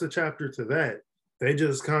closed the chapter to that. They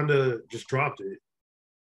just kind of just dropped it.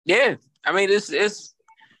 Yeah, I mean, it's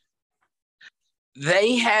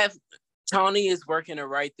they have Tony is working to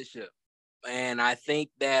right the ship, and I think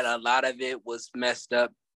that a lot of it was messed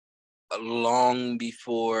up long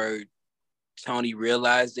before Tony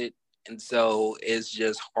realized it, and so it's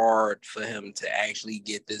just hard for him to actually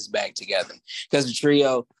get this back together. Because the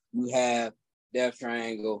trio, you have Death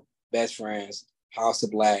Triangle, Best Friends, House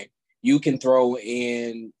of Black. You can throw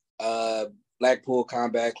in Blackpool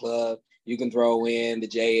Combat Club. You can throw in the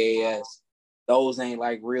JAS. Those ain't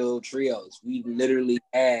like real trios. We literally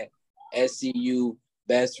had SCU,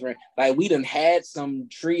 Best Friend. Like, we done had some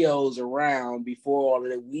trios around before all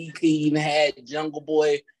of that. We even had Jungle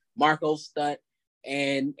Boy, Marco Stunt,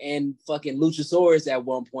 and fucking Luchasaurus at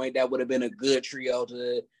one point. That would have been a good trio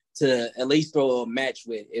to at least throw a match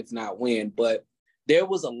with, if not win. But there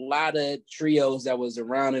was a lot of trios that was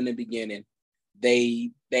around in the beginning.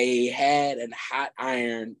 They had a hot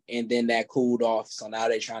iron, and then that cooled off. So now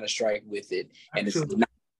they're trying to strike with it, and Actually, it's not.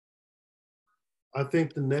 I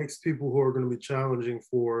think the next people who are going to be challenging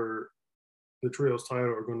for the trios title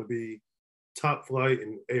are going to be Top Flight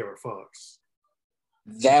and AR Fox.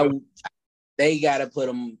 That they gotta put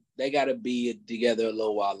them. They gotta be together a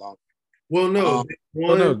little while longer. Well,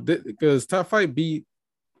 no, because Top Flight beat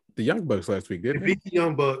the Young Bucks last week, didn't they? Beat the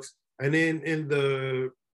Young Bucks, and then in the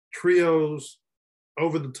trios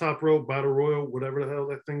over the top rope, Battle Royal, whatever the hell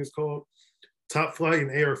that thing is called, Top Flight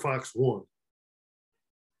and AR Fox won.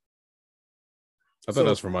 I thought that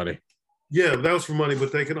was for money. Yeah, that was for money,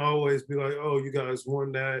 but they can always be like, "Oh, you guys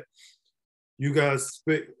won that. You guys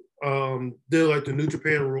they're like the New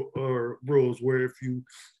Japan rules, where if you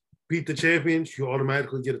beat the champions, you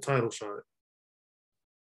automatically get a title shot."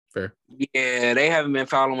 Fair. Yeah, they haven't been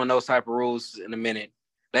following those type of rules in a minute.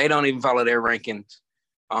 They don't even follow their rankings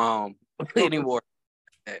anymore.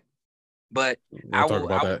 But I would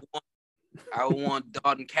want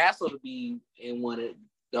Dalton Castle to be in one of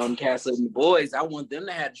Dalton Castle and the boys. I want them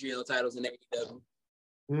to have trio titles in AEW.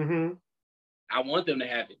 Mm-hmm. I want them to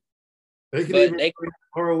have it. They can even bring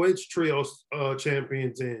ROH trio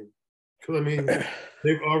champions in. Because, I mean,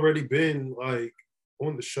 they've already been, like,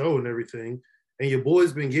 on the show and everything. And your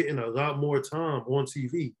boy's been getting a lot more time on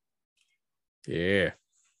TV. Yeah.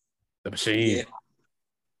 The Machine.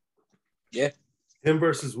 Yeah. Him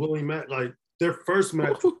versus Willie Mack. Like, their first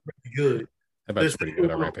match was pretty good. That match was pretty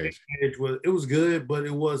good on Rampage. It was good, but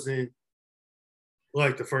it wasn't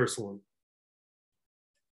like the first one.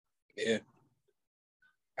 Yeah.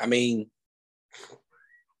 I mean,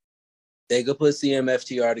 they could put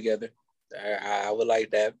CMFTR together. I would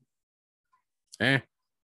like that. I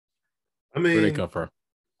mean, where they come from?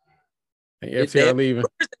 And FTR leaving.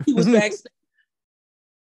 He was backstage.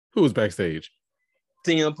 Who was backstage?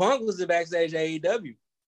 CM Punk was the backstage AEW.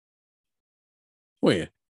 When?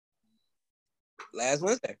 Last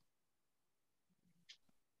Wednesday.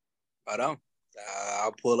 Hold on.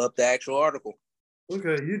 I'll pull up the actual article.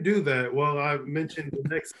 Okay, you do that while I mention the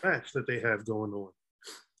next match that they have going on.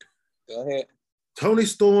 Go ahead. Toni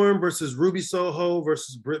Storm versus Ruby Soho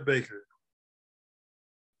versus Britt Baker.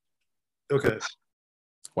 Okay.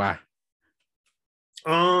 Why?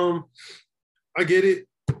 I get it.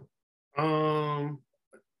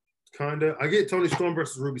 Kinda. I get Toni Storm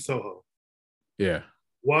versus Ruby Soho. Yeah.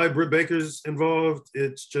 Why Britt Baker's involved?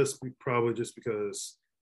 It's just probably just because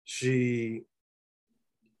she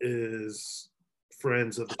is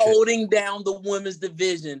friends of the holding down the women's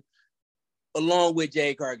division along with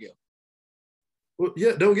Jade Cargill. Well,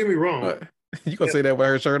 yeah, don't get me wrong. You gonna say that with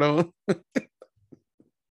her shirt on?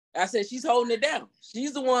 I said she's holding it down.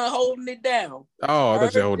 She's the one holding it down. Oh, I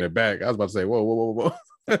thought you were holding it back. I was about to say, whoa.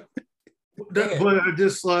 But I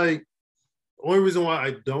just like, the only reason why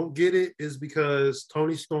I don't get it is because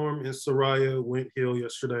Toni Storm and Saraya went heel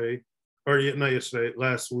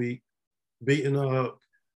last week, beating up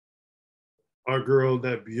our girl,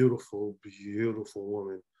 that beautiful, beautiful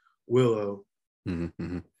woman, Willow.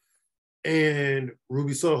 Mm-hmm. And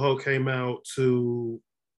Ruby Soho came out to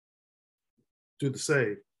do the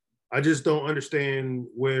save. I just don't understand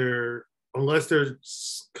where, unless they're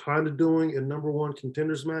kind of doing a number one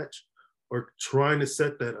contenders match or trying to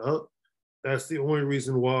set that up, That's the only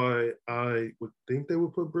reason why I would think they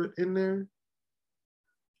would put Britt in there.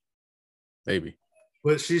 Maybe.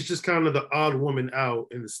 But she's just kind of the odd woman out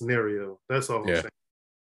in the scenario. That's all I'm saying.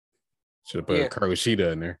 Should have put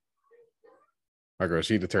Kuroshita in there. My girl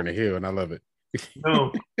Sheeta turned a heel, and I love it.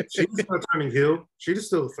 No, she's not turning heel. She's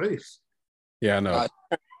still the face. Yeah, I know.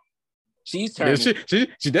 She's turning. Yeah,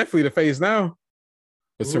 she definitely the face now.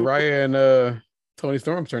 But Saraya and Tony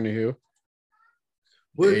Storm turning heel.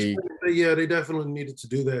 Which, they definitely needed to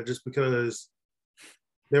do that just because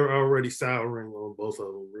they were already souring on both of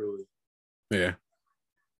them, really. Yeah.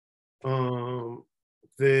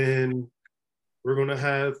 Then we're gonna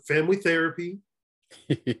have family therapy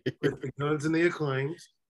with the Guns and the Acclaims.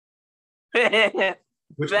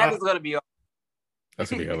 That's gonna be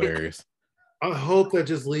hilarious. I hope that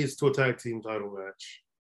just leads to a tag team title match.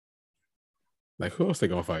 Like, who else they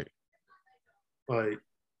gonna fight? Like,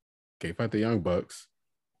 can't fight the Young Bucks.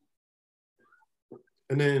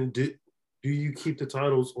 And then do you keep the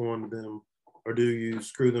titles on them or do you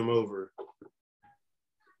screw them over?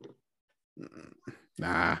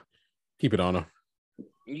 Nah, keep it on them.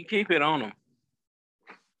 You keep it on them.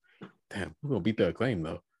 Damn, we're gonna beat the Acclaim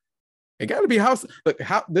though. It got to be House. Look,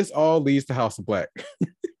 how this all leads to House of Black.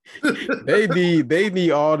 they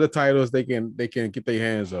need all the titles they can get their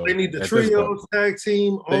hands on. They need the trios, tag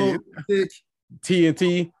team, all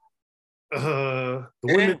TNT. The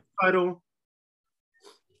women's title.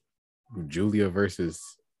 Julia versus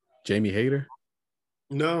Jamie Hayter.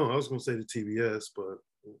 No, I was gonna say the TBS, but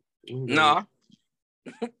no.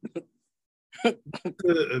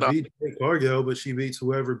 Beat Jade Cargill, but she beats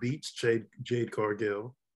whoever beats Jade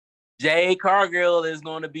Cargill. Jade Cargill is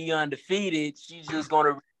going to be undefeated. She's just going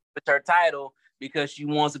to with her title because she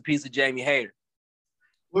wants a piece of Jamie Hayter.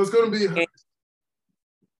 Well, it's going to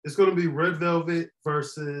be Red Velvet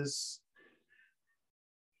versus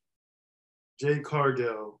Jade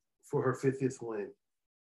Cargill for her 50th win.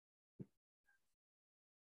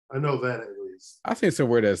 I know that at least. I seen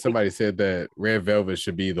somewhere that somebody said that Red Velvet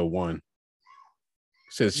should be the one.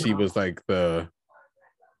 Since she was like the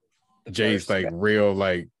Jay's like real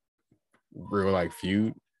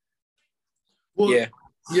feud. Well,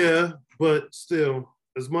 yeah, but still,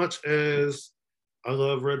 as much as I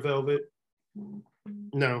love Red Velvet,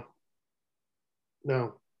 no. Yeah.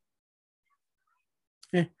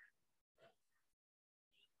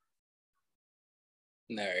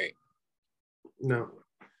 All right. No.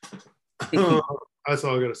 That's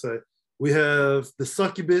all I gotta say. We have the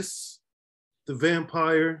Succubus, the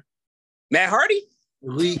Vampire, Matt Hardy,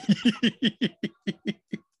 Elite,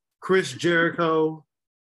 Chris Jericho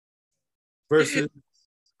versus,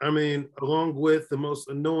 along with the most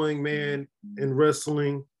annoying man in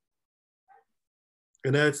wrestling,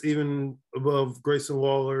 and that's even above Grayson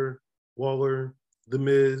Waller, The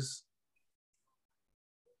Miz,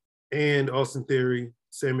 and Austin Theory,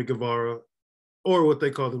 Sammy Guevara, or what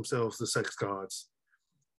they call themselves, the Sex Gods,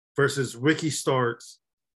 versus Ricky Starks,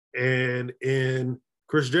 and in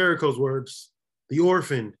Chris Jericho's words, the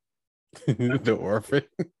Orphan. The Orphan?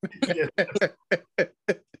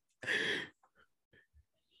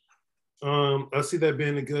 I see that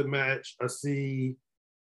being a good match. I see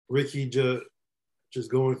Ricky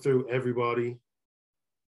just going through everybody.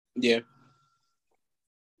 Yeah.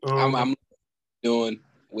 I'm doing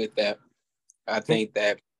with that. I think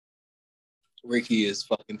that Ricky is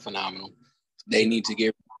fucking phenomenal. They need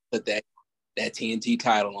to put that TNT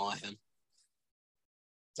title on him.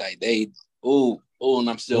 It's like and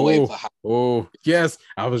I'm still waiting for Hobbs. Oh, yes.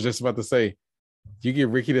 I was just about to say, you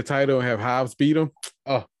give Ricky the title and have Hobbs beat him?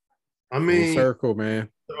 Oh, full circle, man.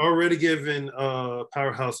 They're already giving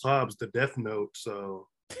Powerhouse Hobbs the Death Note, so.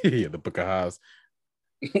 Yeah, the Book of Hobbs.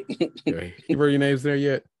 You wrote your names there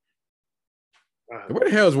yet? Where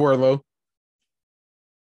the hell is Wardlow? Am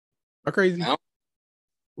I crazy?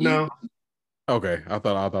 No. Okay, I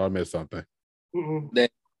thought I missed something.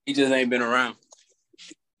 That he just ain't been around.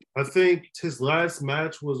 I think his last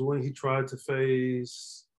match was when he tried to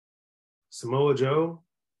face Samoa Joe.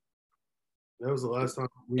 That was the last time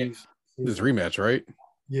this rematch, right?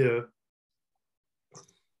 Yeah.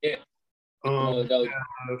 Yeah.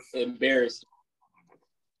 Embarrassed.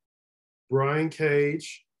 Brian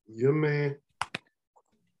Cage, your man,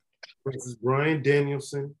 versus Bryan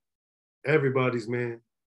Danielson, everybody's man.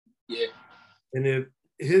 Yeah. And if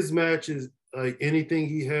his match is like anything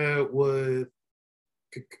he had with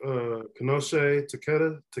Konosuke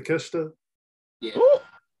Takeshita, yeah,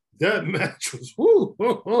 that match was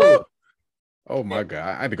Oh my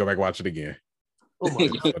God. I had to go back and watch it again. Oh my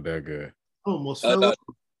God. So that good. Almost fell off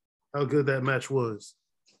how good that match was.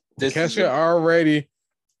 Takeshita already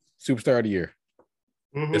Superstar of the Year.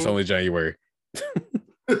 It's only January.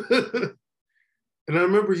 And I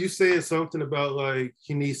remember you saying something about like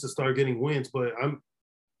he needs to start getting wins, but I'm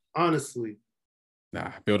honestly,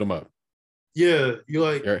 build him up. Yeah, you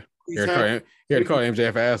like you had to call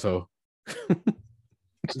MJF an asshole.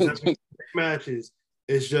 Matches.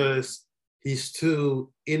 It's just he's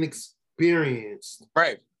too inexperienced,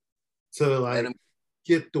 right, to like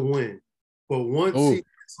get the win. But once he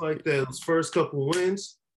gets like those first couple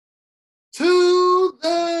wins, to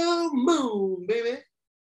the moon, baby.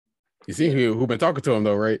 You see who been talking to him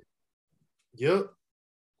though, right? Yep.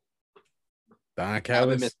 Don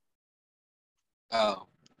Callis. Oh.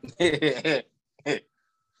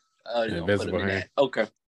 Oh, Invisible Hand. Okay.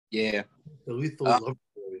 Yeah. The Lethal Love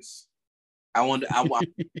Boys. I really want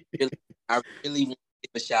to give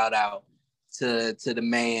a shout out to the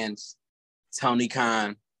man's Tony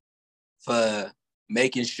Khan for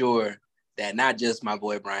making sure that not just my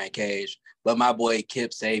boy Brian Cage, but my boy Kip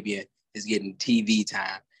Sabian is getting TV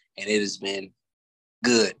time. And it has been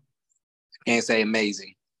good. I can't say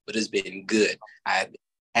amazing, but it's been good. I'm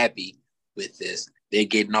happy with this. They're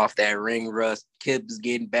getting off that ring rust. Kip is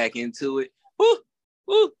getting back into it. Woo,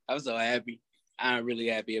 woo. I'm so happy. I'm really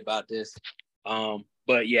happy about this.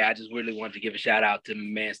 But yeah, I just really wanted to give a shout out to my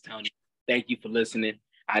man Tony. Thank you for listening.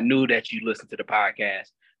 I knew that you listened to the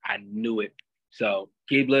podcast. I knew it. So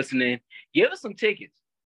keep listening. Give us some tickets.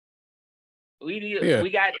 We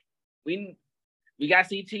got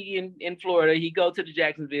CT in Florida. He go to the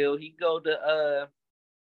Jacksonville. He go to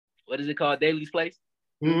what is it called? Daly's Place.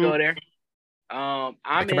 We go there. I'm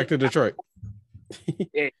come back to Detroit.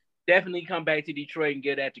 Yeah, definitely come back to Detroit and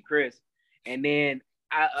get that to Chris. And then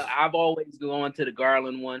I've always gone to the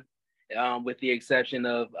Garland one, with the exception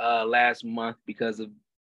of last month because of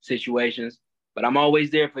situations. But I'm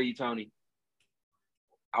always there for you, Tony.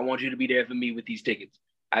 I want you to be there for me with these tickets.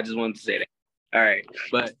 I just wanted to say that. All right,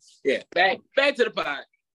 but yeah, back to the pod.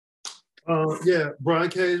 Yeah, Brian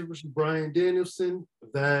Cage versus Bryan Danielson.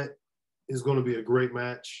 That is going to be a great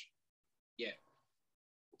match. Yeah,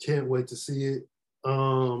 can't wait to see it.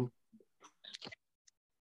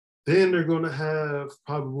 Then they're going to have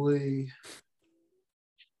probably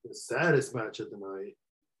the saddest match of the night,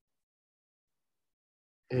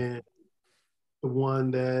 and the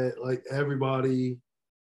one that like everybody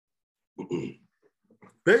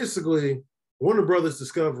basically. Warner Brothers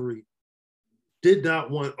Discovery did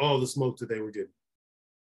not want all the smoke that they were getting.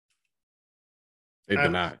 They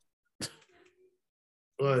did not.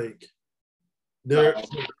 Like, they're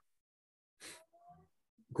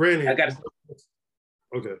granted.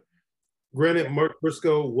 Okay. Granted, Mark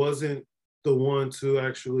Briscoe wasn't the one to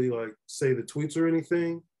actually like say the tweets or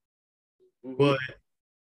anything, but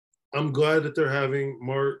I'm glad that they're having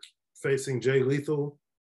Mark facing Jay Lethal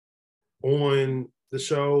on the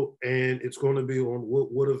show, and it's going to be on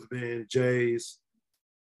what would have been Jay's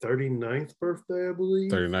 39th birthday, I believe.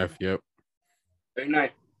 39th, yep.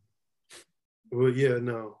 39th. Well, yeah,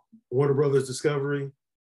 no. Warner Brothers Discovery.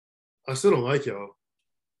 I still don't like y'all.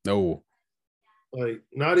 No. Like,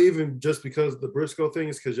 not even just because the Briscoe thing,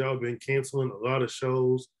 is because y'all been canceling a lot of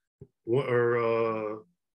shows or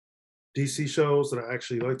DC shows that I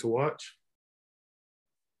actually like to watch.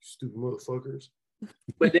 Stupid motherfuckers.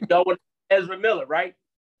 But then y'all want Ezra Miller, right?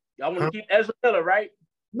 Y'all want to keep Ezra Miller, right?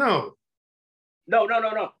 No. No.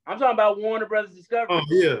 I'm talking about Warner Brothers Discovery. Oh,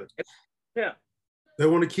 yeah. Yeah. They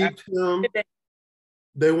want to keep him.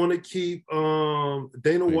 They want to keep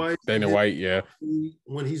Dana White. Dana White, yeah.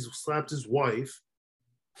 When he's slapped his wife.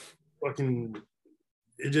 Fucking,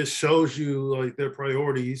 it just shows you like their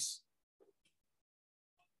priorities.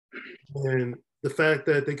 And the fact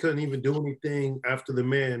that they couldn't even do anything after the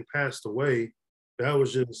man passed away, that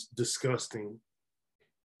was just disgusting.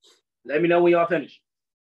 Let me know when y'all finish.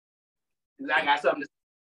 I got something to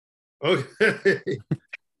say. Okay.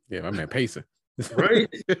 Yeah, my man pacing. Right?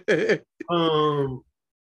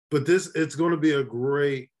 But it's going to be a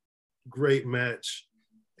great match.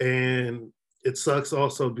 And it sucks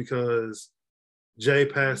also because Jay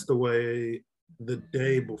passed away the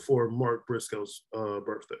day before Mark Briscoe's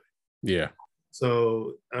birthday. Yeah.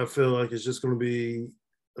 So I feel like it's just going to be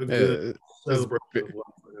a good celebration.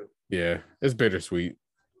 Yeah, it's bittersweet,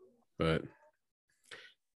 but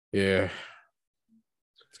yeah,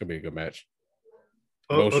 it's gonna be a good match.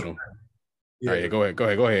 Emotional. Okay. Yeah. All right,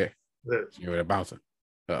 go ahead. Yeah. You're bouncing.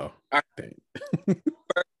 Oh,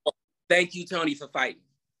 thank you, Tony, for fighting.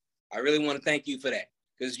 I really want to thank you for that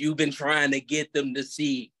because you've been trying to get them to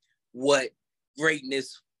see what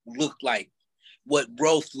greatness looked like, what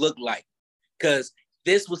growth looked like, because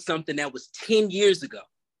this was something that was 10 years ago,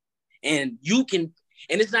 and you can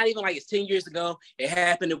And it's not even like it's 10 years ago. It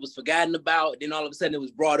happened. It was forgotten about. Then all of a sudden it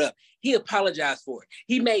was brought up. He apologized for it.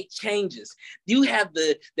 He made changes. You have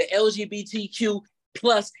the LGBTQ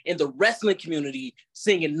plus in the wrestling community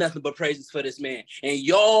singing nothing but praises for this man. And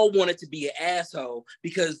y'all wanted to be an asshole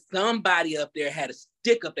because somebody up there had a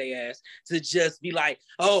stick up their ass to just be like,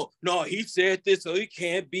 oh, no, he said this, so he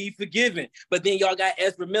can't be forgiven. But then y'all got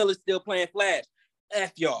Ezra Miller still playing Flash.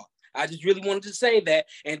 F y'all. I just really wanted to say that.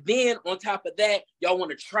 And then on top of that, y'all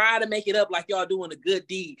want to try to make it up like y'all doing a good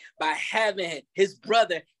deed by having his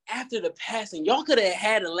brother after the passing. Y'all could have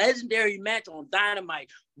had a legendary match on Dynamite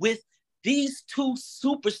with these two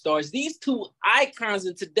superstars, these two icons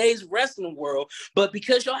in today's wrestling world. But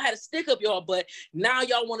because y'all had a stick up y'all butt, now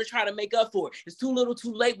y'all want to try to make up for it. It's too little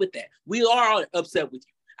too late with that. We are upset with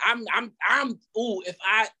you.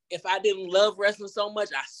 If I didn't love wrestling so much,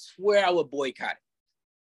 I swear I would boycott it.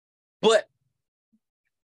 But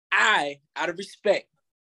out of respect,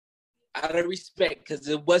 because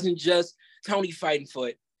it wasn't just Tony fighting for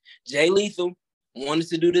it. Jay Lethal wanted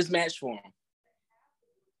to do this match for him.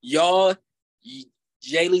 Y'all,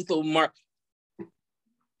 Jay Lethal, Mark,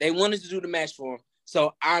 they wanted to do the match for him.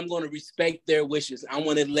 So I'm going to respect their wishes. I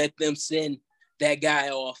want to let them send that guy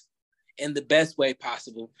off in the best way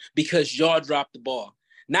possible because y'all dropped the ball.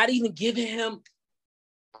 Not even giving him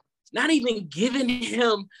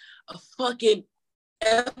a fucking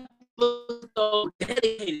episode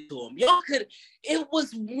dedicated to him. Y'all could, it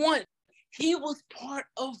was one. He was part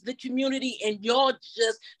of the community, and y'all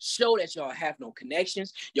just show that y'all have no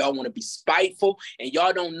connections. Y'all want to be spiteful, and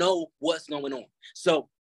y'all don't know what's going on. So,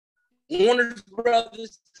 Warner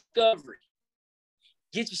Brothers Discovery,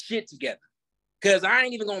 get your shit together, because I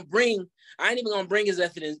ain't even gonna bring his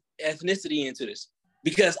ethnicity into this,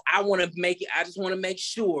 because I just want to make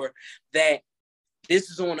sure that this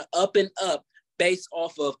is on the up and up based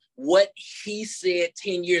off of what he said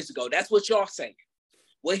 10 years ago. That's what y'all saying.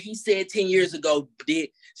 What he said 10 years ago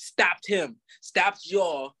stopped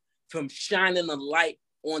y'all from shining a light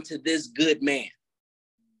onto this good man.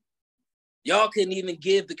 Y'all couldn't even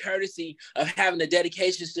give the courtesy of having a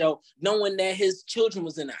dedication show, knowing that his children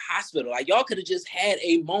was in the hospital. Like, y'all could have just had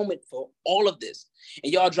a moment for all of this,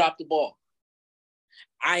 and y'all dropped the ball.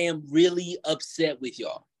 I am really upset with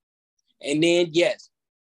y'all. And then, yes,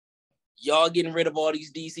 y'all getting rid of all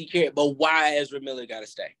these DC characters, but why Ezra Miller got to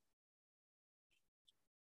stay?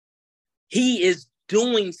 He is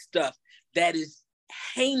doing stuff that is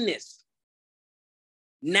heinous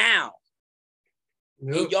now.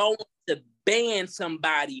 Yep. And y'all want to ban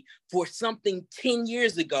somebody for something 10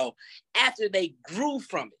 years ago after they grew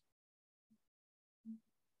from it.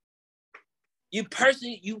 You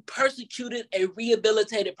persecuted a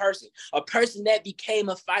rehabilitated person, a person that became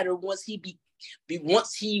a fighter once he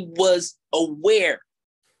was aware.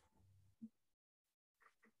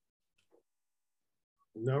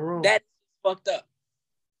 No wrong. That's fucked up.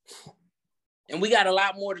 And we got a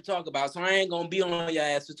lot more to talk about, so I ain't gonna be on your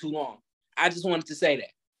ass for too long. I just wanted to say that.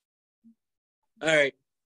 All right.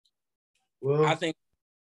 Well, I think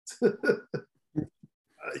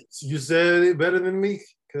you said it better than me,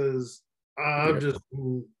 because I'm just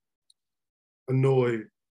annoyed.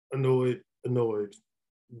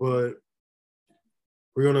 But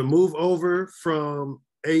we're gonna move over from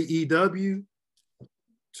AEW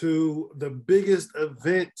to the biggest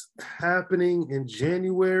event happening in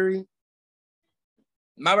January.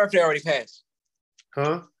 My birthday already passed.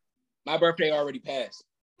 Huh? My birthday already passed.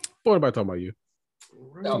 What about talking about you?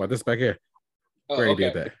 Right. Talking about this back here. Ray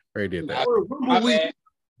did that.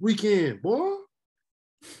 Weekend, boy.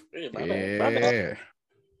 Yeah.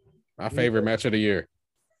 My favorite match of the year.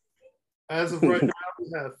 As of right now, we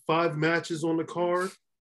have 5 matches on the card.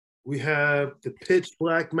 We have the pitch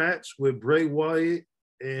black match with Bray Wyatt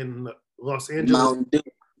in Los Angeles.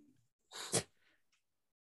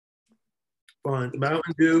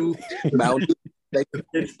 Mountain Dew. The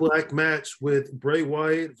pitch black match with Bray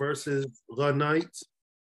Wyatt versus La Knight.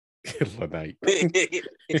 La Knight.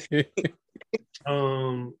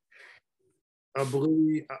 I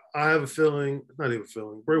believe, I have a feeling, not even a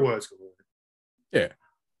feeling, Bray Wyatt's going to win. Yeah.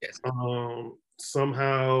 Yes.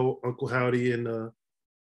 Somehow Uncle Howdy and the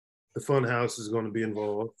Fun House is going to be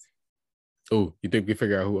involved. Oh, you think we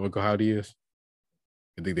figure out who Uncle Howdy is?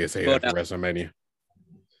 I think they say that for WrestleMania.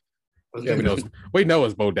 Yeah, we know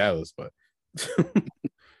it's Bo Dallas, but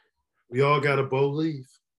we all got a Bo leave.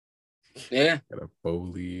 Yeah. Got a Bo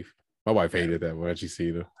leave. My wife hated that when she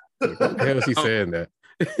seen him. Like, what the hell is he saying that?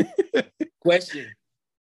 Question.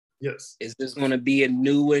 Yes. Is this going to be a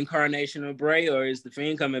new incarnation of Bray, or is the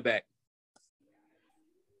Fiend coming back?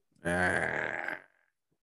 The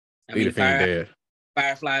Fiend dead.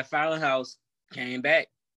 Firefly Firehouse came back.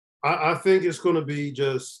 I think it's going to be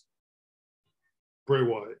just Bray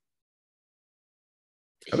Wyatt.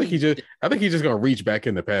 I think he's just gonna reach back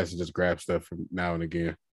in the past and just grab stuff from now and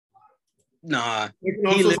again. Nah, he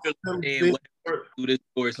literally said, "Whatever, do this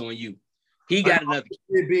course on you." He got another.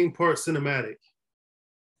 It being part cinematic.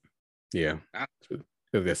 Yeah,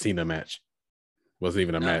 because that Cena match wasn't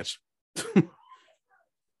even a match.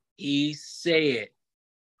 He said,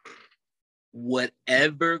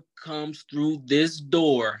 "Whatever comes through this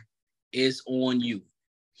door is on you."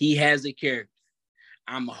 He has a character.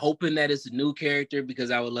 I'm hoping that it's a new character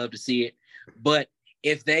because I would love to see it. But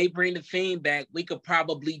if they bring the Fiend back, we could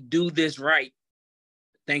probably do this right,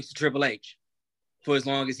 thanks to Triple H, for as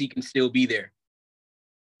long as he can still be there.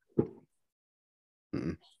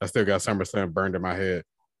 I still got SummerSlam burned in my head.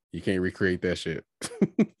 You can't recreate that shit.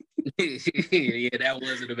 Yeah, that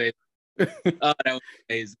wasn't amazing. Oh, that was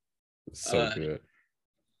amazing. So good.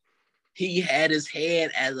 He had his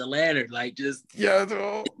head as a lantern, like just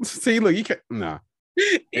see, look, you can't. Nah,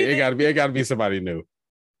 it gotta be somebody new.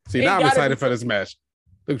 See, now I'm excited for this match.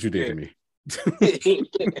 Look what you did to me.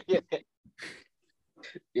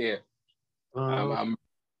 Yeah, I'm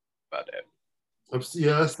about that. I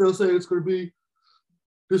still say it's going to be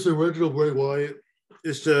this original Bray Wyatt.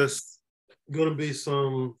 It's just going to be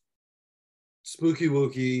some spooky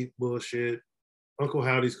wookie bullshit. Uncle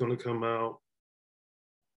Howdy's going to come out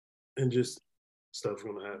and just stuff's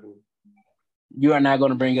going to happen. You are not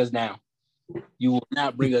going to bring us down. You will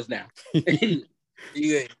not bring us down. I mean,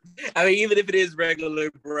 even if it is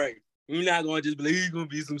regular Bray, you're not going to just believe he's going to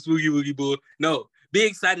be some spooky wookie bull. No, be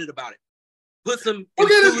excited about it. Put some.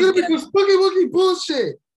 Okay, there's going to be some spooky wookie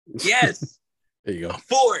bullshit. Yes. There you go.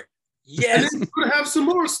 For it. Yes. And then we're going to have some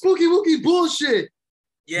more spooky wookie bullshit.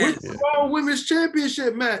 Yes. With the Raw Women's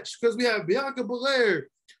Championship match because we have Bianca Belair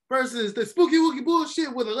versus the spooky wookie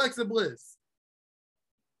bullshit with Alexa Bliss.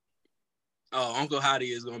 Oh, Uncle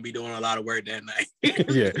Howdy is going to be doing a lot of work that night.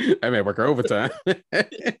 Yeah, I may work overtime. You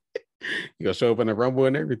gonna show up in the Rumble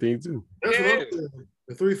and everything too. That's what I'm saying.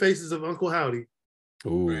 The three faces of Uncle Howdy.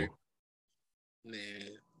 Ooh, right.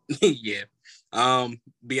 Man, yeah.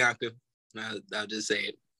 Bianca. I'll just say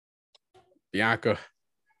it. Bianca.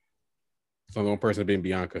 It's only one person being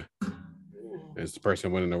Bianca. It's the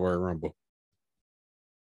person winning the Royal Rumble.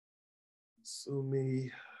 So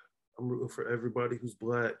me, I'm rooting for everybody who's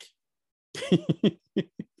black. But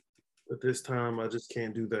this time, I just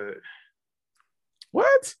can't do that.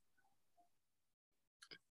 What?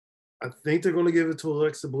 I think they're going to give it to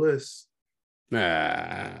Alexa Bliss.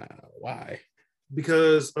 Why?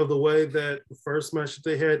 Because of the way that the first match that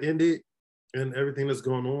they had ended and everything that's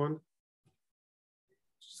going on.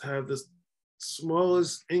 Just have this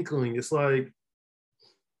smallest inkling. It's like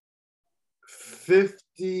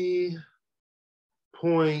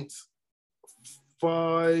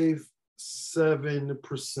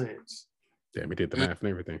 50.57%. Damn, we did the math and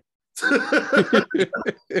everything.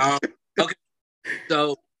 Okay.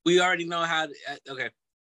 So we already know how. Okay,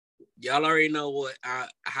 y'all already know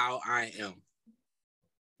how I am.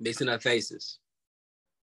 Mixing up faces.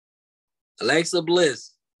 Alexa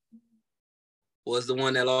Bliss was the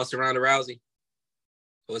one that lost to Ronda Rousey.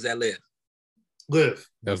 Or was that Liv? Liv.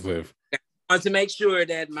 That's Liv. I want to make sure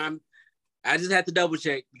that I just have to double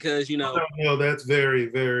check because No, that's very,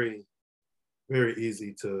 very, very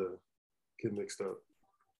easy to get mixed up.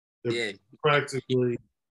 They're practically. You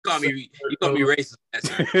call me racist.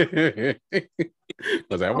 I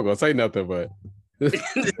was like, I'm not gonna say nothing, but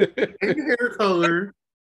hair color.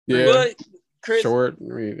 Yeah, but Chris, short. I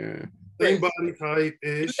mean, same body type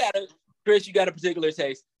ish. Chris, you got a particular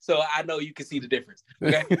taste, so I know you can see the difference.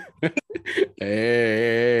 Okay.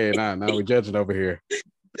 hey, nah, we're judging over here.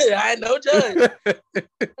 I ain't no judge.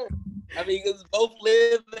 I mean, because both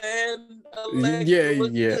Liv and Alexa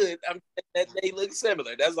look good. I'm saying that they look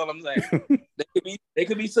similar. That's all I'm saying. they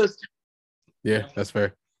could be sisters. Yeah, that's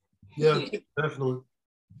fair. Yeah, definitely.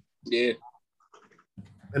 Yeah.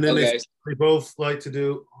 And then they both like to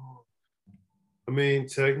do. I mean,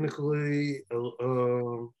 technically,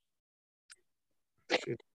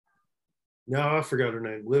 now I forgot her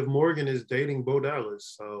name. Liv Morgan is dating Bo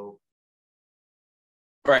Dallas, so.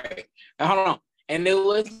 Right. Hold on. And it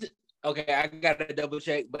was okay. I got to double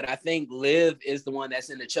check, but I think Liv is the one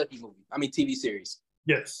that's in the Chucky movie. I mean, TV series.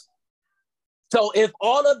 Yes. So if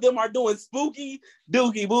all of them are doing spooky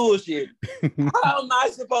dookie bullshit, how am I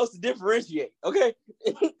supposed to differentiate? Okay.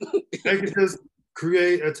 They could just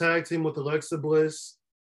create a tag team with Alexa Bliss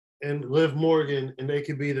and Liv Morgan, and they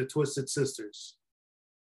could be the Twisted Sisters.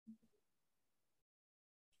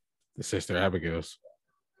 The Sister Abigail's.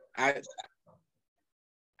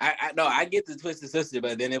 I know I get the Twisted Sister,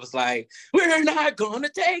 but then it was like, we're not gonna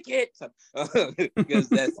take it. Because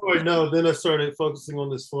that's no, then I started focusing on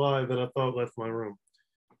this fly that I thought left my room,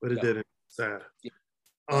 but it didn't. Sad.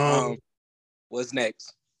 What's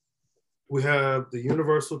next? We have the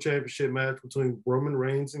Universal Championship match between Roman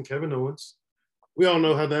Reigns and Kevin Owens. We all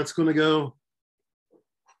know how that's going to go.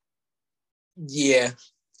 Yeah.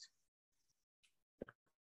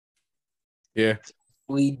 Yeah.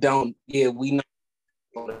 We don't know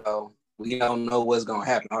what's going to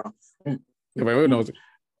happen. Hold on. Yeah, we know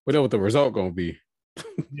what the result going to be.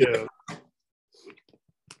 Yeah. I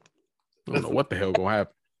don't know what the hell going to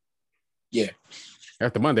happen. Yeah.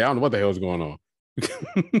 After Monday, I don't know what the hell is going on.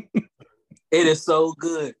 It is so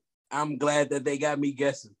good. I'm glad that they got me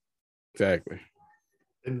guessing. Exactly.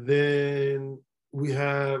 And then we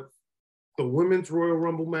have the Women's Royal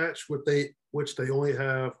Rumble match, which they only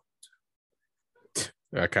have.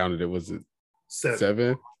 I counted it. Was it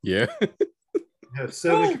 7? Yeah. We have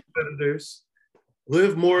 7 competitors.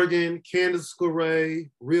 Liv Morgan, Candice LeRae,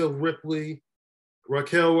 Rhea Ripley,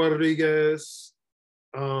 Raquel Rodriguez,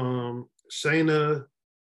 Shayna,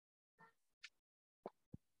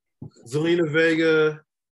 Zelina Vega,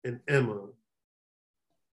 and Emma.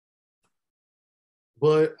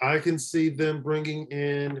 But I can see them bringing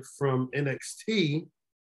in from NXT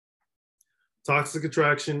Toxic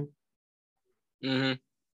Attraction.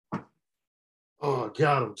 Mm-hmm. Oh,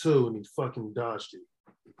 got him too, and he fucking dodged it.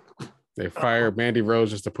 They fired Mandy Rose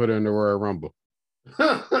just to put her in the Royal Rumble.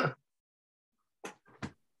 I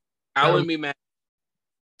wouldn't be mad.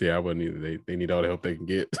 Yeah, I wouldn't either. They need all the help they can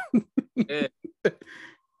get. Yeah.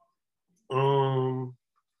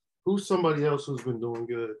 Who's somebody else who's been doing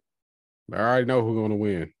good? I already know who's going to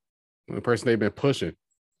win. The person they've been pushing.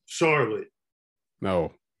 Charlotte.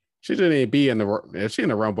 No, she didn't even be in the. If she in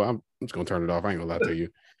the Rumble, I'm just gonna turn it off. I ain't gonna lie to you.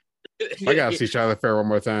 I gotta see Charlotte Flair one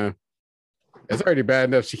more time. It's already bad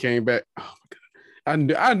enough she came back. Oh my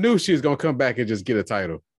god, I knew she was gonna come back and just get a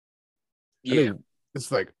title. Yeah,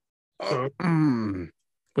 it's like, was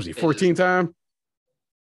she 14 time?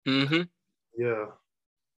 Mm-hmm. Yeah.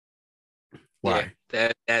 Why?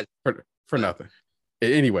 Yeah, that for nothing.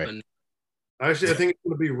 Anyway, actually, I think it's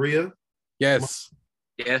gonna be Rhea. Yes.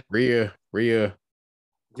 Yeah. Rhea.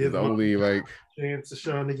 Give the only like chance to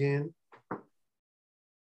shine again.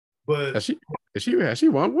 But has she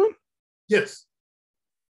won one? Yes.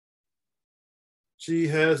 She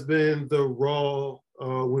has been the Raw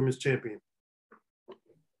Women's Champion.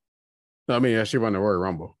 No, I mean, has she won the Royal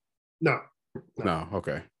Rumble? No.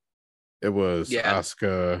 Okay. It was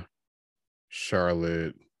Asuka,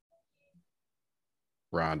 Charlotte,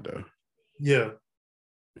 Ronda. Yeah.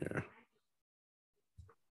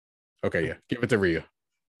 Okay, yeah. Give it to Rhea.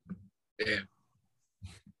 Yeah.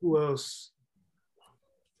 Who else?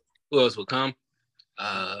 Who else will come?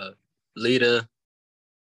 Lita.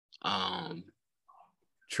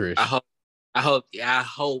 Trish. I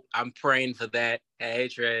hope. I'm praying for that. Hey,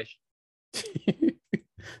 Trish.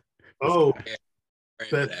 Oh,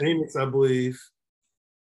 Beth Phoenix, I believe.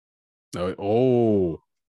 No.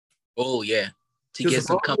 Oh yeah. To get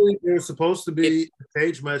some company. There's supposed to be a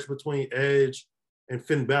cage match between Edge and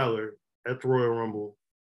Finn Balor at the Royal Rumble,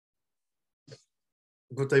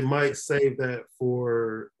 but they might save that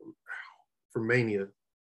for Mania.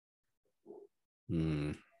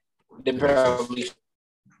 They probably.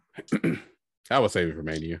 I would save it for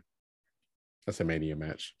Mania. That's a Mania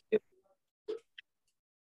match.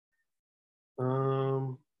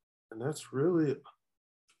 And that's really.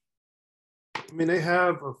 I mean, they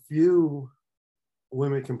have a few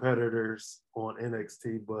women competitors on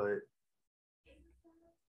NXT, but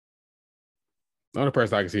the only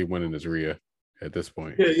person I can see winning is Rhea at this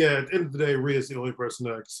point. Yeah. At the end of the day, Rhea's the only person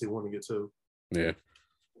that I can see winning it too. Yeah.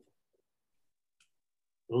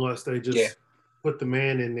 Unless they just put the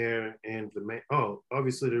man in there and the man. Oh,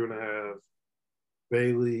 obviously they're gonna have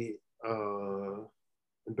Bayley and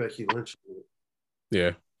Becky Lynch.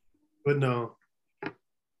 Yeah. But no.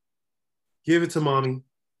 Give it to mommy.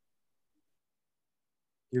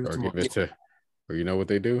 Or you know what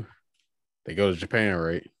they do? They go to Japan,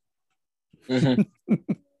 right? Mm-hmm.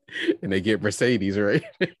 And they get Mercedes, right?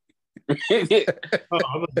 I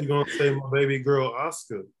thought you were gonna say my baby girl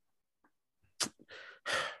Asuka.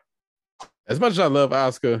 As much as I love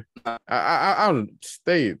Asuka, I don't.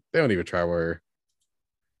 They don't even try with her.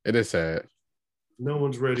 It is sad. No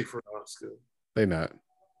one's ready for Asuka. They not.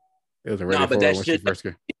 It wasn't ready for her when she first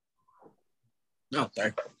came. No,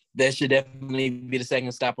 sorry. That should definitely be the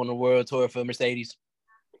second stop on the world tour for Mercedes.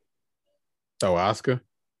 Oh, Asuka?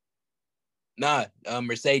 Nah,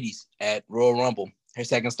 Mercedes at Royal Rumble. Her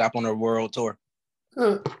second stop on her world tour.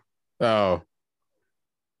 Oh.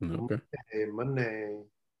 Okay. Money.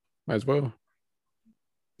 Might as well.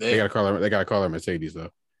 Yeah. They gotta call her Mercedes though.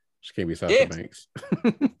 She can't be Sasha Yeah. Banks.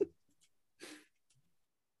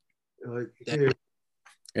 Like, here,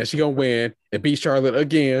 And she gonna win and beat Charlotte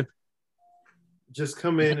again. just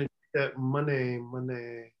come in and get that money.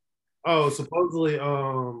 Oh, supposedly,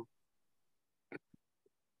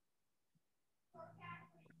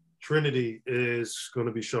 Trinity is going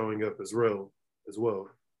to be showing up as well.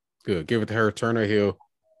 Good. Give it to her. Turn her heel.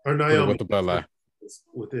 Or Naomi With the bloodline.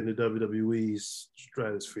 within the WWE's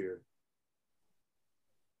stratosphere.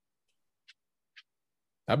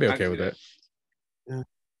 I'd be okay with that.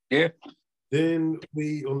 Yeah. Then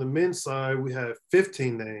on the men's side, we have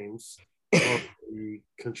 15 names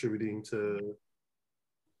contributing to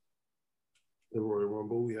the Royal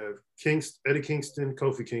Rumble. We have Eddie Kingston,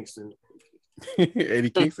 Kofi Kingston.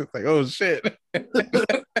 Eddie Kingston's like, oh shit.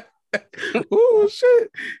 Oh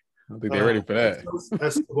shit. I don't think they're ready for that.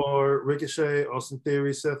 Escobar, Ricochet, Austin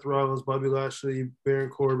Theory, Seth Rollins, Bobby Lashley, Baron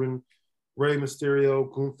Corbin, Rey Mysterio,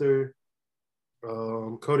 Gunther,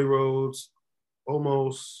 Cody Rhodes,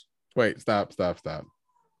 Omos. Wait, stop.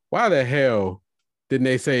 Why the hell didn't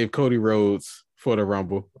they save Cody Rhodes for the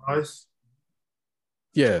Rumble? Nice.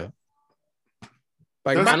 Yeah.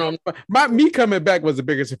 Like me coming back was the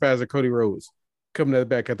bigger surprise than Cody Rhodes coming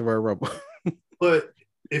back at the Royal Rumble. But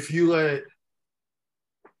if you let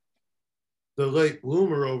the late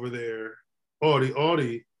bloomer over there,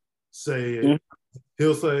 Audie, say it,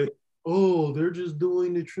 he'll say, "Oh, they're just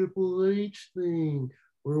doing the Triple H thing.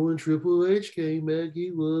 Where when Triple H came back,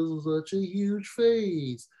 he was such a huge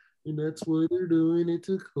face, and that's why they're doing it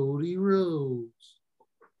to Cody Rhodes."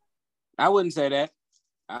 I wouldn't say that.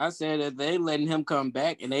 I said that they letting him come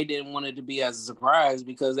back, and they didn't want it to be as a surprise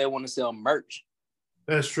because they want to sell merch.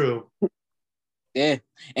 That's true. Yeah,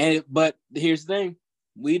 but here's the thing: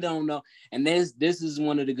 we don't know, and this is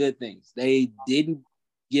one of the good things. They didn't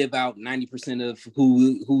give out 90% of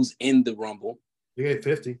who's in the Rumble. They got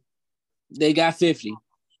 50. They got 50,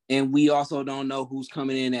 and we also don't know who's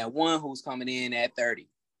coming in at 1, who's coming in at 30.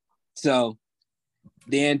 So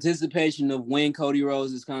the anticipation of when Cody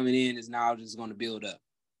Rhodes is coming in is now just going to build up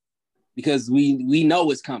because we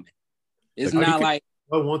know it's coming. It's not like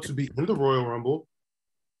I want to be in the Royal Rumble.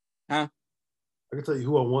 Huh? I can tell you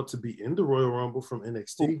who I want to be in the Royal Rumble from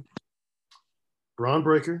NXT. Braun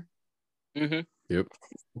Breaker. Mm-hmm. Yep.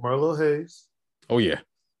 Marlo Hayes. Oh yeah.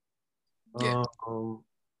 Damn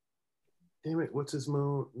it, what's his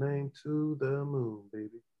name? To the moon,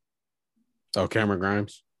 baby. Oh, Cameron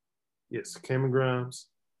Grimes. Yes, Cameron Grimes.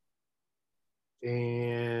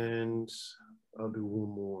 And I'll do one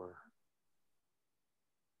more.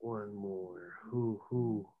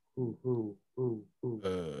 Who?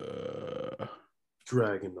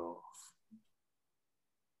 Dragunov.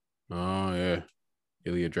 Oh yeah.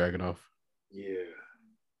 Ilya Dragunov. Yeah.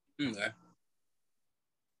 Okay.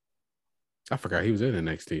 I forgot he was in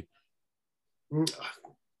NXT. I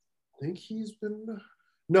think he's been.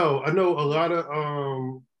 No, I know a lot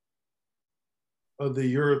of the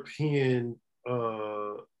European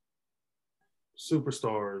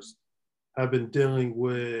superstars have been dealing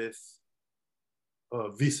with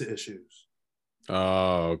visa issues.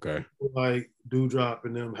 Oh, okay. Like Doudrop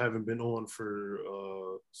and them haven't been on for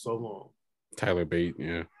so long. Tyler Bate,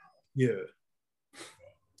 yeah. Yeah.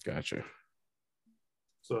 Gotcha.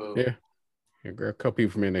 So yeah, grab a couple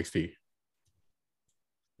people from NXT.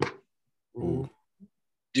 Ooh.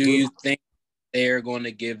 Do you think they're going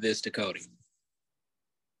to give this to Cody?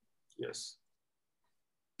 Yes.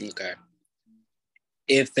 Okay.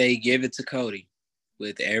 If they give it to Cody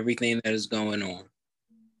with everything that is going on,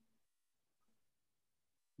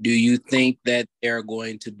 do you think that they're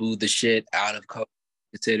going to boo the shit out of Cody,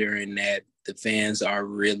 considering that the fans are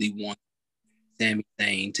really wanting Sami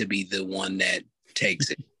Zayn to be the one that takes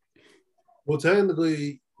it? Well,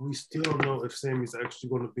 technically, we still don't know if Sami's actually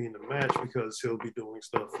going to be in the match because he'll be doing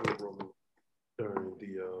stuff for Roman during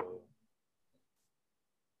the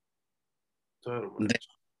title match.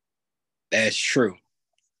 That's true.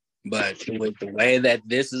 But with the way that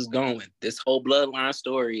this is going, this whole bloodline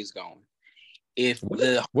story is going.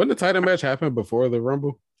 Wouldn't the title match happen before the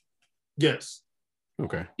Rumble? Yes.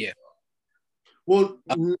 Okay. Yeah. Well,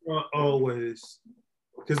 not always,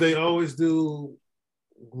 because they always do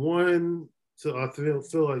one to I feel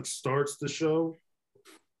like starts the show,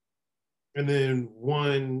 and then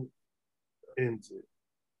one ends it,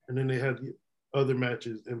 and then they have the other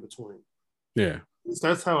matches in between. Yeah.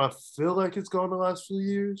 That's how I feel like it's gone the last few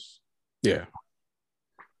years. Yeah.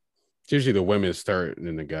 It's usually the women start and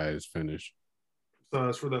then the guys finish. So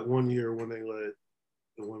it's for that 1 year when they let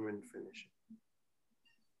the women finish.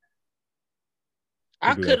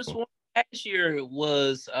 I could have sworn last year it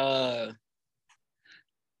was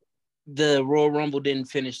the Royal Rumble didn't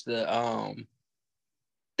finish they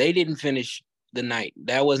didn't finish the night.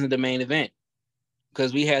 That wasn't the main event.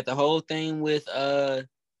 Because we had the whole thing with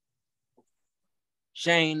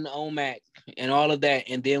Shane O'Mac and all of that.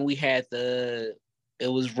 And then we had it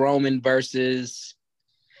was Roman versus.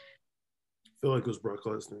 I feel like it was Brock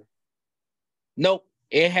Lesnar. Nope.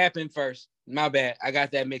 It happened first. My bad. I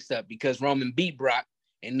got that mixed up because Roman beat Brock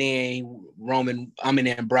and then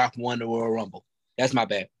Brock won the Royal Rumble. That's my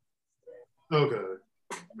bad. Okay.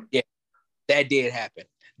 Yeah. That did happen.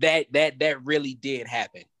 That really did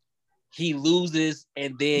happen. He loses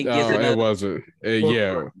and then gets another. It wasn't.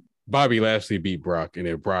 Yeah. Bobby Lashley beat Brock and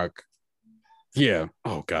then Brock. Yeah.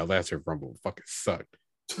 Oh, God. Last year's Rumble fucking sucked.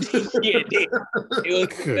 Yeah, it did. It was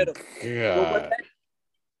God.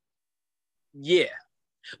 Yeah.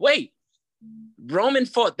 Wait. Roman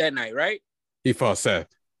fought that night, right? He fought Seth.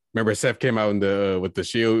 Remember Seth came out in the with the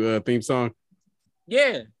Shield theme song?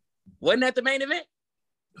 Yeah. Wasn't that the main event?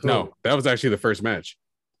 No, that was actually the first match.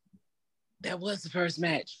 That was the first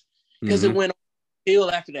match. Because it went on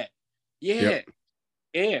Shield after that. Yeah. Yep.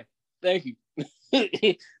 Yeah. Thank you.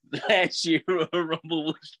 Last year, Rumble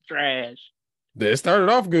was trash. It started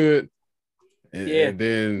off good. And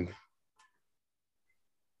then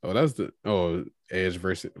that's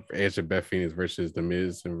Edge and Beth Phoenix versus The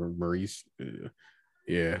Miz and Maurice.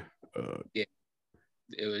 Yeah.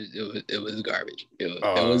 It was garbage. It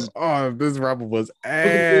was. This Rumble was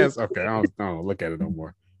ass. Okay, I don't look at it no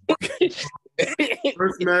more.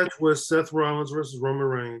 First match was Seth Rollins versus Roman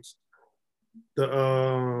Reigns.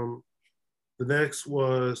 The next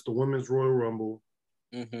was the Women's Royal Rumble.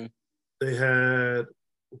 Mm-hmm. They had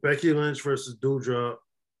Becky Lynch versus Doudrop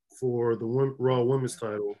for the Raw Women's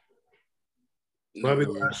title. Bobby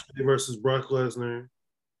Lashley versus Brock Lesnar.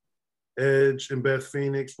 Edge and Beth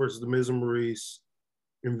Phoenix versus The Miz and Maurice.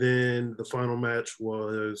 And then the final match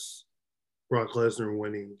was Brock Lesnar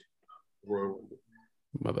winning Royal Rumble.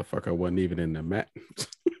 Motherfucker wasn't even in the match.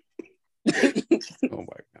 Oh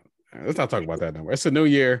my God. Let's not talk about that no more. It's a new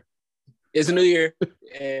year. It's a new year.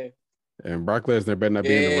 Yeah. And Brock Lesnar better not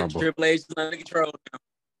be in the Rumble. Triple H is under control now.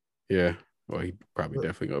 Yeah. Well, he probably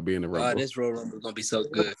definitely gonna be in the Rumble. This Royal Rumble is gonna be so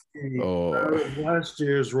good. Last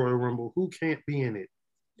year's Royal Rumble, who can't be in it?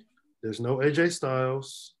 There's no AJ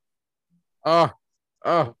Styles. No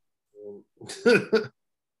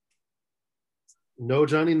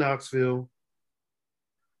Johnny Knoxville.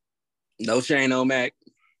 No Shane O'Mac.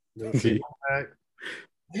 No Shane O'Mac.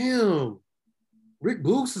 Damn. Rick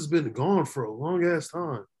Boogs has been gone for a long ass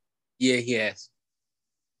time. Yeah, he has.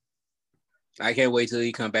 I can't wait till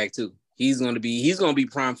he come back too. He's gonna be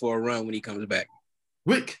primed for a run when he comes back.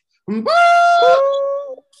 Rick.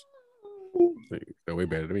 So way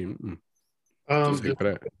better than me. No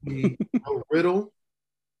Riddle.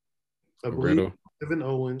 I believe Riddle. Kevin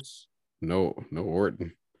Owens. No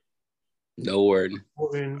Orton. No Orton.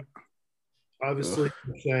 Obviously,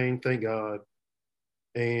 Shane, thank God.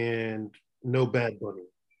 And no Bad Bunny.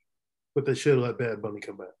 But they should let Bad Bunny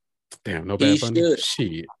come back. Damn, no Bad Bunny? Should.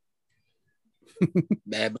 Shit.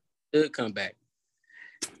 Bad Bunny should come back.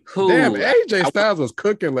 Damn, AJ Styles was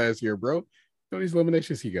cooking last year, bro. All these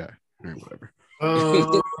eliminations he got. All right, whatever.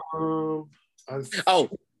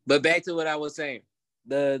 But back to what I was saying.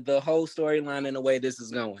 The whole storyline and the way this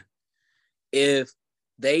is going. If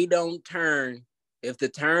they don't turn, if the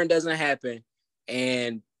turn doesn't happen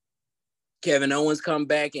and Kevin Owens come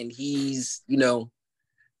back and he's,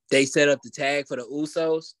 they set up the tag for the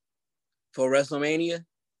Usos for WrestleMania,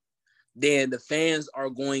 then the fans are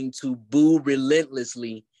going to boo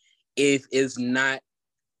relentlessly if it's not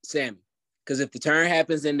Sami. Because if the turn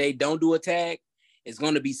happens and they don't do a tag, it's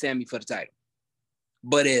going to be Sami for the title.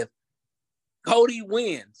 But if Cody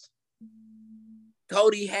wins,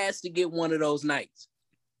 Cody has to get one of those nights.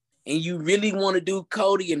 And you really want to do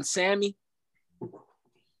Cody and Sami?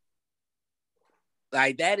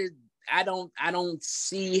 Like that is, I don't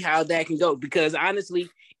see how that can go. Because honestly,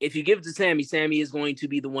 if you give it to Sami, Sami is going to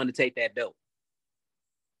be the one to take that belt.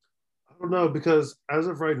 I don't know, because as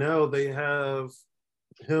of right now, they have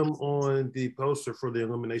him on the poster for the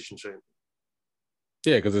Elimination Chamber.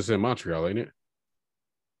 Yeah, because it's in Montreal, ain't it?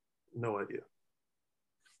 No idea.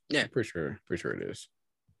 Yeah, pretty sure it is.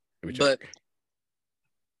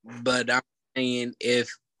 But I'm saying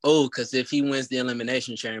because if he wins the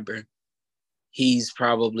Elimination Chamber, he's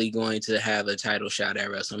probably going to have a title shot at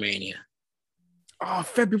WrestleMania. Oh,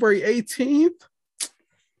 February 18th?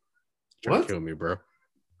 What? Kill me, bro.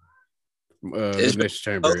 Elimination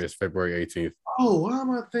Chamber is February 18th. Oh, why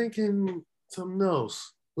am I thinking something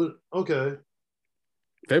else? But okay.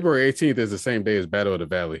 February 18th is the same day as Battle of the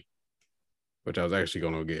Valley, which I was actually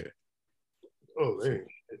going to get. Oh, man.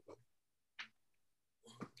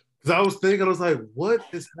 Because I was thinking, I was like, what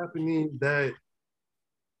is happening that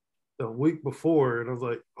the week before? And I was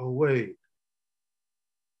like, oh, wait.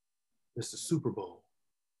 It's the Super Bowl.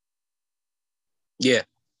 Yeah.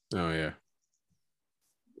 Oh, yeah.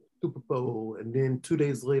 Super Bowl. And then 2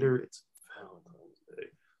 days later, it's Valentine's Day.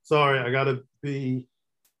 Sorry, I got to be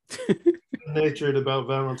natured about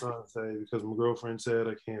Valentine's Day because my girlfriend said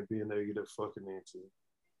I can't be a negative fucking Nancy.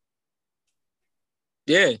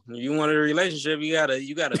 Yeah, you wanted a relationship, you gotta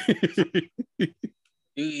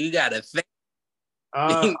think.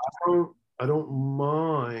 I don't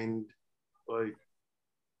mind, like,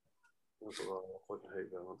 that's a lot. I fucking hate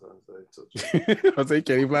Valentine's Day. I was like,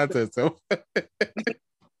 Kenny Valentine's so.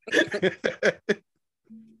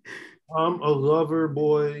 I'm a lover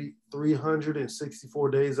boy 364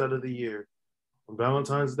 days out of the year. On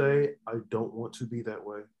Valentine's Day, I don't want to be that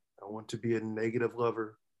way. I want to be a negative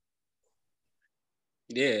lover.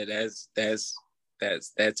 Yeah,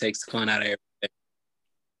 that takes the fun out of everything.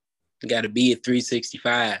 You got to be at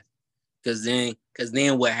 365, because then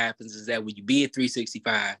what happens is that when you be at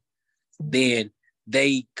 365, then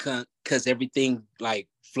they because everything like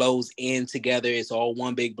flows in together. It's all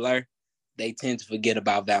one big blur. They tend to forget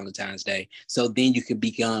about Valentine's Day. So then you can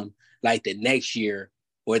become like the next year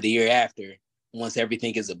or the year after, once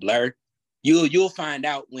everything is a blur, you'll find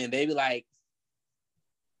out when they be like,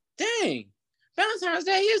 dang, Valentine's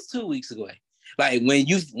Day is 2 weeks away. Like when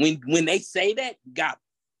they say that, got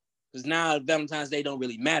because now Valentine's Day don't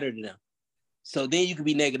really matter to them. So then you can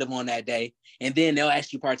be negative on that day, and then they'll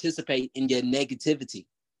actually participate in your negativity.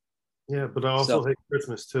 Yeah, but I also hate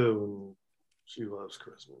Christmas too, and she loves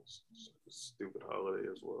Christmas. It's a stupid holiday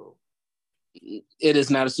as well. It is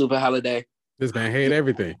not a stupid holiday. This man hate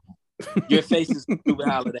everything. Your face is a stupid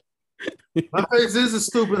holiday. My face is a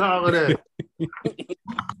stupid holiday.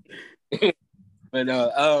 But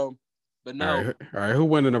no. All right. Who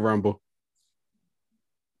won in the Rumble?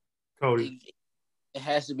 Cody. It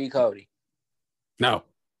has to be Cody. No.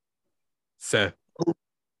 Seth.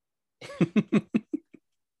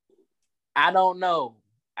 I don't know.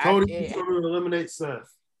 Cody is going to eliminate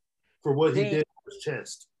Seth for what he did to his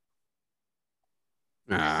chest.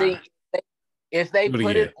 See, if they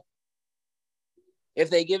put it, if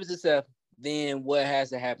they give it to Seth, then what has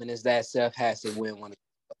to happen is that Seth has to win one.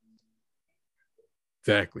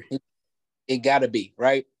 Exactly. It got to be,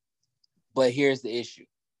 right? But here's the issue.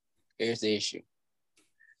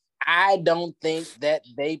 I don't think that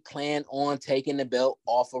they plan on taking the belt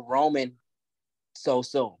off of Roman so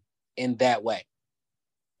soon in that way.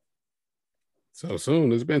 So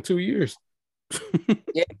soon? It's been 2 years.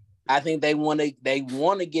 Yeah, I think they want to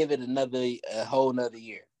give it a whole nother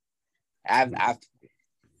year.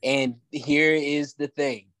 And here is the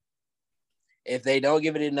thing. If they don't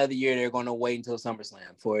give it another year, they're going to wait until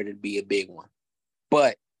SummerSlam for it to be a big one.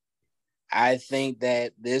 But I think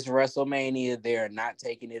that this WrestleMania, they're not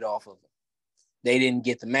taking it off of them. They didn't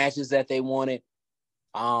get the matches that they wanted.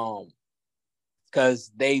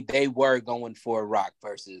 Because they were going for Rock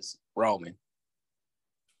versus Roman.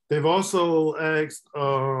 They've also asked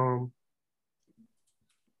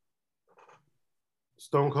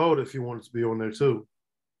Stone Cold if he wanted to be on there too.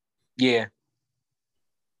 Yeah.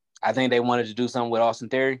 I think they wanted to do something with Austin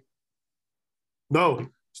Theory. No,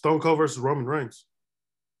 Stone Cold versus Roman Reigns.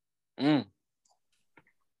 The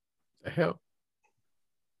hell?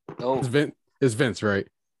 Oh. It's Vince, right?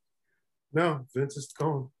 No, Vince is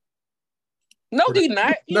gone. No, he's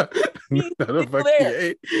not. No, the fuck he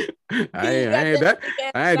ain't. I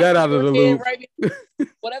ain't that out of the loop. Right,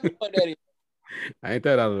 whatever that is. I ain't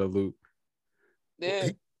that out of the loop. Yeah.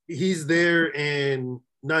 He's there in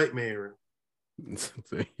Nightmare.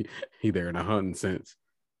 He there in a hunting sense.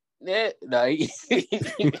 Yeah, no, he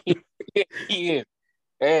is.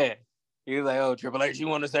 Yeah. He's like, oh, Triple H, you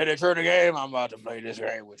want to say that you're the game? I'm about to play this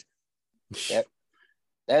game with you. Yep.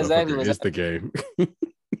 That's exactly what's the game.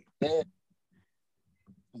 Yeah.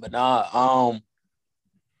 But nah,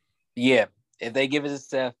 yeah, if they give it to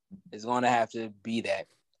Seth, it's going to have to be that.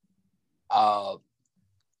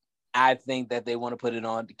 I think that they want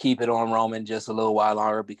to keep it on Roman just a little while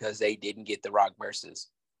longer because they didn't get the Rock versus.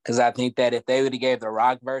 Because I think that if they would have gave the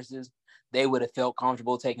Rock versus, they would have felt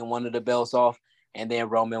comfortable taking one of the belts off and then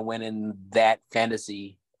Roman winning that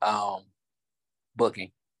fantasy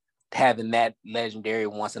booking. Having that legendary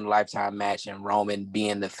once in a lifetime match and Roman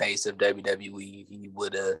being the face of WWE,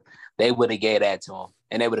 they would have gave that to him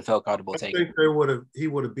and they would have felt comfortable taking. I think he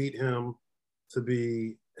would have beat him to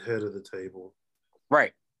be head of the table.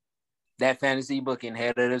 Right. That fantasy booking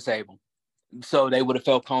head of the table. So they would have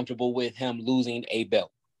felt comfortable with him losing a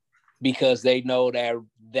belt because they know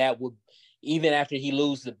that would, even after he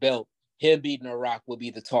loses the belt, him beating The Rock will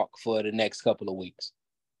be the talk for the next couple of weeks,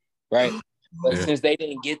 right? But since they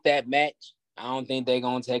didn't get that match, I don't think they're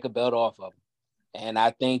going to take a belt off of him. And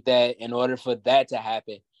I think that in order for that to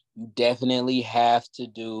happen, you definitely have to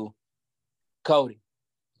do Cody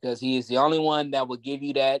because he is the only one that will give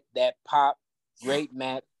you that pop, great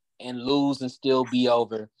match, and lose and still be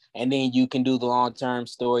over. And then you can do the long-term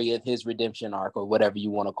story of his redemption arc or whatever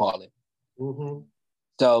you want to call it. Mm-hmm.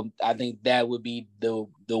 So I think that would be the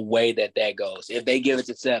way that goes. If they give it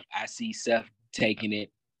to Seth, I see Seth taking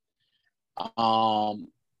it.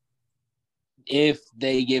 If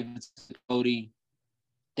they give it to Cody,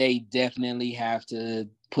 they definitely have to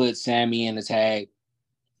put Sami in a tag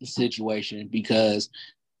situation because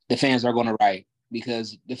the fans are going to riot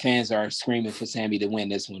because the fans are screaming for Sami to win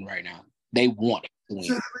this one right now. They want to win.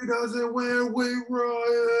 Sami doesn't win, we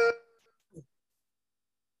riot.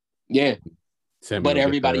 Yeah. Sami but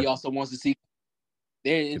everybody also wants to see.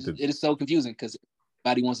 It is so confusing because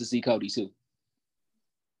everybody wants to see Cody too.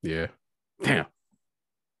 Yeah. Damn.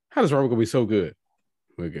 How does Rumble gonna be so good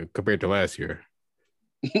compared to last year?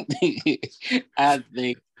 I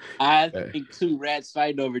think two rats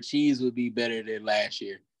fighting over cheese would be better than last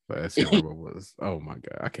year. Last year Rumble was, oh my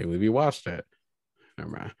god, I can't believe we watched that. Never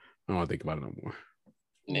mind. I don't want to think about it no more.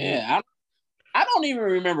 Yeah, I don't even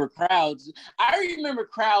remember crowds. I remember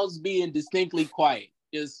crowds being distinctly quiet.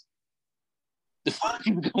 Just the fuck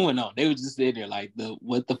is going on? They were just sitting there like,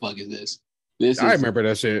 what the fuck is this? I remember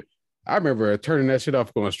that shit. I remember turning that shit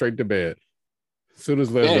off, going straight to bed. As soon as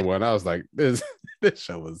Lesnar won, I was like, this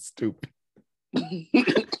show was stupid.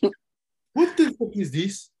 What the fuck is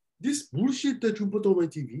this? This bullshit that you put on my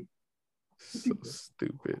TV? So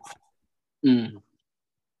stupid. Mm.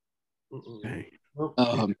 Dang.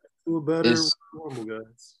 Well, do a better normal,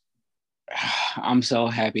 guys. I'm so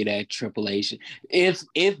happy that Triple H. If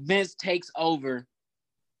Vince takes over,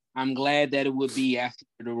 I'm glad that it would be after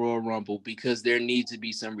the Royal Rumble because there needs to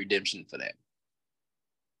be some redemption for that.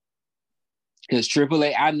 Because Triple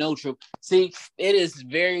H, I know Triple. See, it is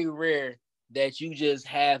very rare that you just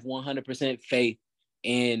have 100% faith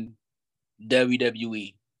in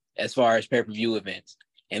WWE as far as pay-per-view events,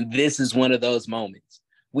 and this is one of those moments.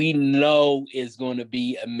 We know it's going to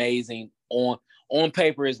be amazing on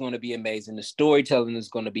paper. It's going to be amazing. The storytelling is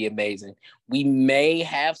going to be amazing. We may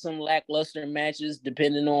have some lackluster matches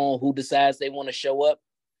depending on who decides they want to show up,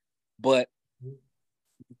 but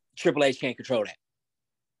Triple H can't control that.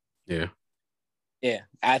 Yeah.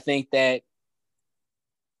 I think that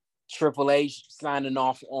Triple H signing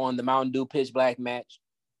off on the Mountain Dew Pitch Black match,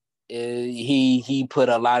 he put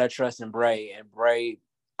a lot of trust in Bray, and Bray,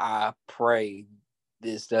 I pray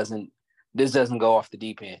this doesn't go off the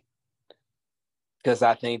deep end. Because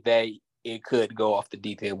I think that it could go off the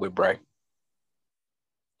deep end with Bray.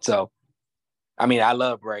 So, I mean, I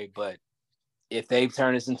love Bray, but if they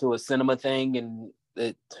turn this into a cinema thing and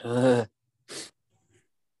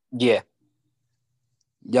yeah.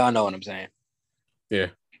 Y'all know what I'm saying. Yeah.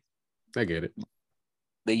 I get it.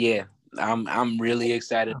 But yeah, I'm really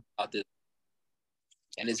excited about this.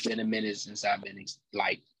 And it's been a minute since I've been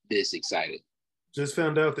like this excited. Just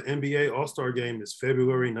found out the NBA All-Star Game is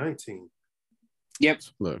February 19th. Yep.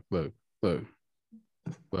 Look. Who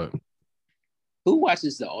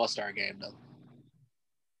watches the All-Star Game though?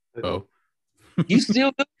 Oh. You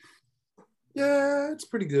still do? Yeah, it's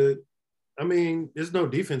pretty good. I mean, there's no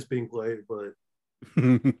defense being played, but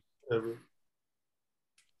whatever.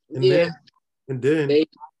 And then the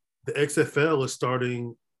XFL is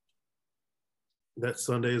starting that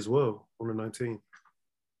Sunday as well on the 19th.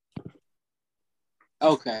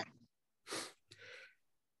 Okay.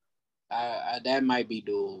 That might be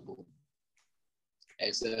doable.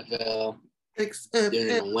 XFL. During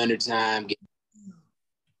the wintertime.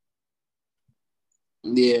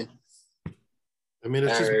 Yeah. I mean,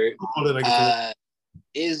 it's just football that I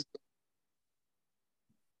get to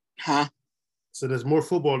Huh? So there's more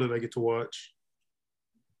football that I get to watch.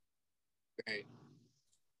 Right.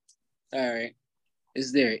 All right.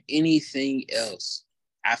 Is there anything else?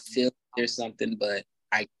 I feel there's something, but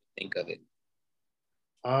I can't think of it.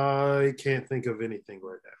 I can't think of anything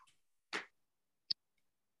right now.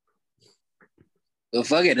 Well,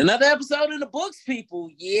 fuck it. Another episode in the books,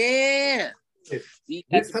 people. Yeah.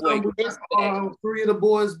 This time we got all three of the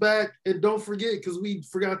boys back. And don't forget, because we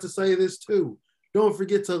forgot to say this too, don't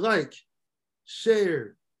forget to like,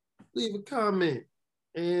 share, leave a comment,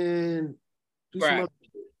 and do some other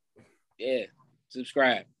shit. Yeah,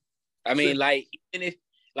 subscribe. I mean,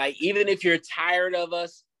 even if you're tired of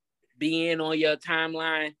us being on your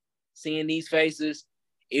timeline, seeing these faces.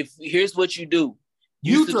 Here's what you do.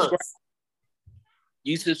 You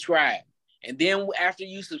subscribe. And then after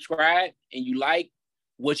you subscribe and you like,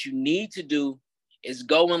 what you need to do is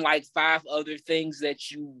go and like 5 other things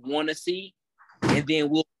that you want to see, and then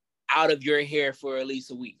we'll out of your hair for at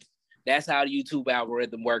least a week. That's how the YouTube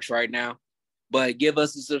algorithm works right now. But give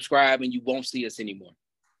us a subscribe and you won't see us anymore.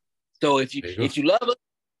 So if you love us,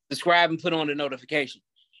 subscribe and put on the notification.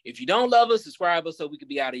 If you don't love us, subscribe us so we can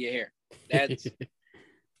be out of your hair. That's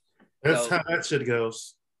how that shit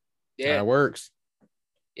goes. Yeah, that works.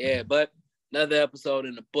 Yeah, but another episode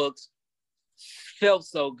in the books. Felt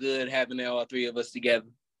so good having all 3 of us together.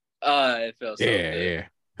 It felt so good. Yeah.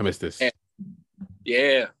 I missed this.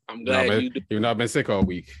 Yeah, I'm glad you do. Even though I've been sick all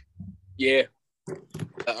week. Yeah.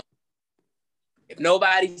 If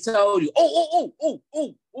nobody told you,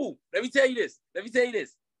 let me tell you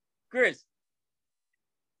this. Chris,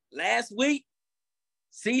 last week,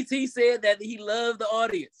 CT said that he loved the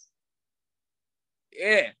audience.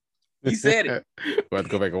 Yeah, he said it. We'll have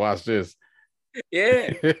to go back and watch this.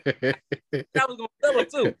 Yeah. I was going to tell him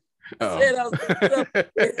too. Said I was going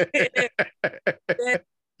to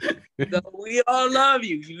So we all love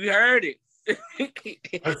you. You heard it. I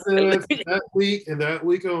said that week and that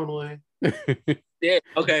week only. Yeah,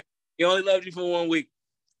 okay. He only loved you for 1 week.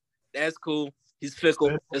 That's cool. He's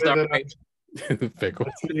fickle. That's all right. Fickle.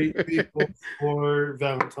 8 people for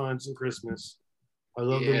Valentine's and Christmas. I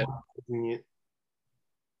love them. All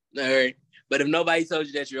right. But if nobody told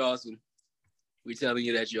you that you're awesome, we're telling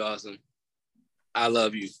you that you're awesome. I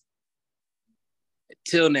love you.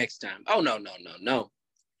 Till next time. Oh, no.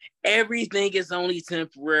 Everything is only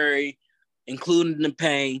temporary, including the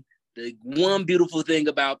pain. The one beautiful thing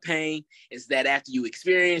about pain is that after you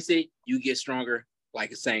experience it, you get stronger,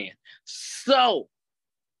 like a saying. So,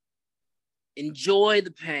 enjoy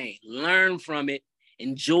the pain. Learn from it.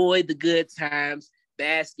 Enjoy the good times.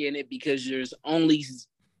 Bask in it, because there's only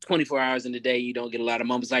 24 hours in the day. You don't get a lot of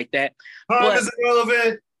moments like that. Time is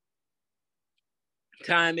irrelevant.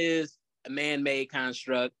 Time is a man-made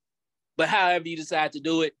construct. But however you decide to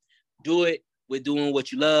do it with doing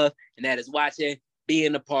what you love, and that is watching,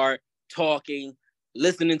 being a part, talking,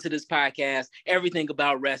 listening to this podcast, everything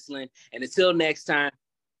about wrestling. And until next time,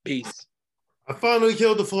 peace. I finally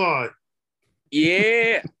killed the fly.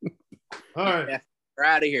 Yeah. All right. We're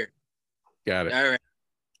out of here. Got it. All right.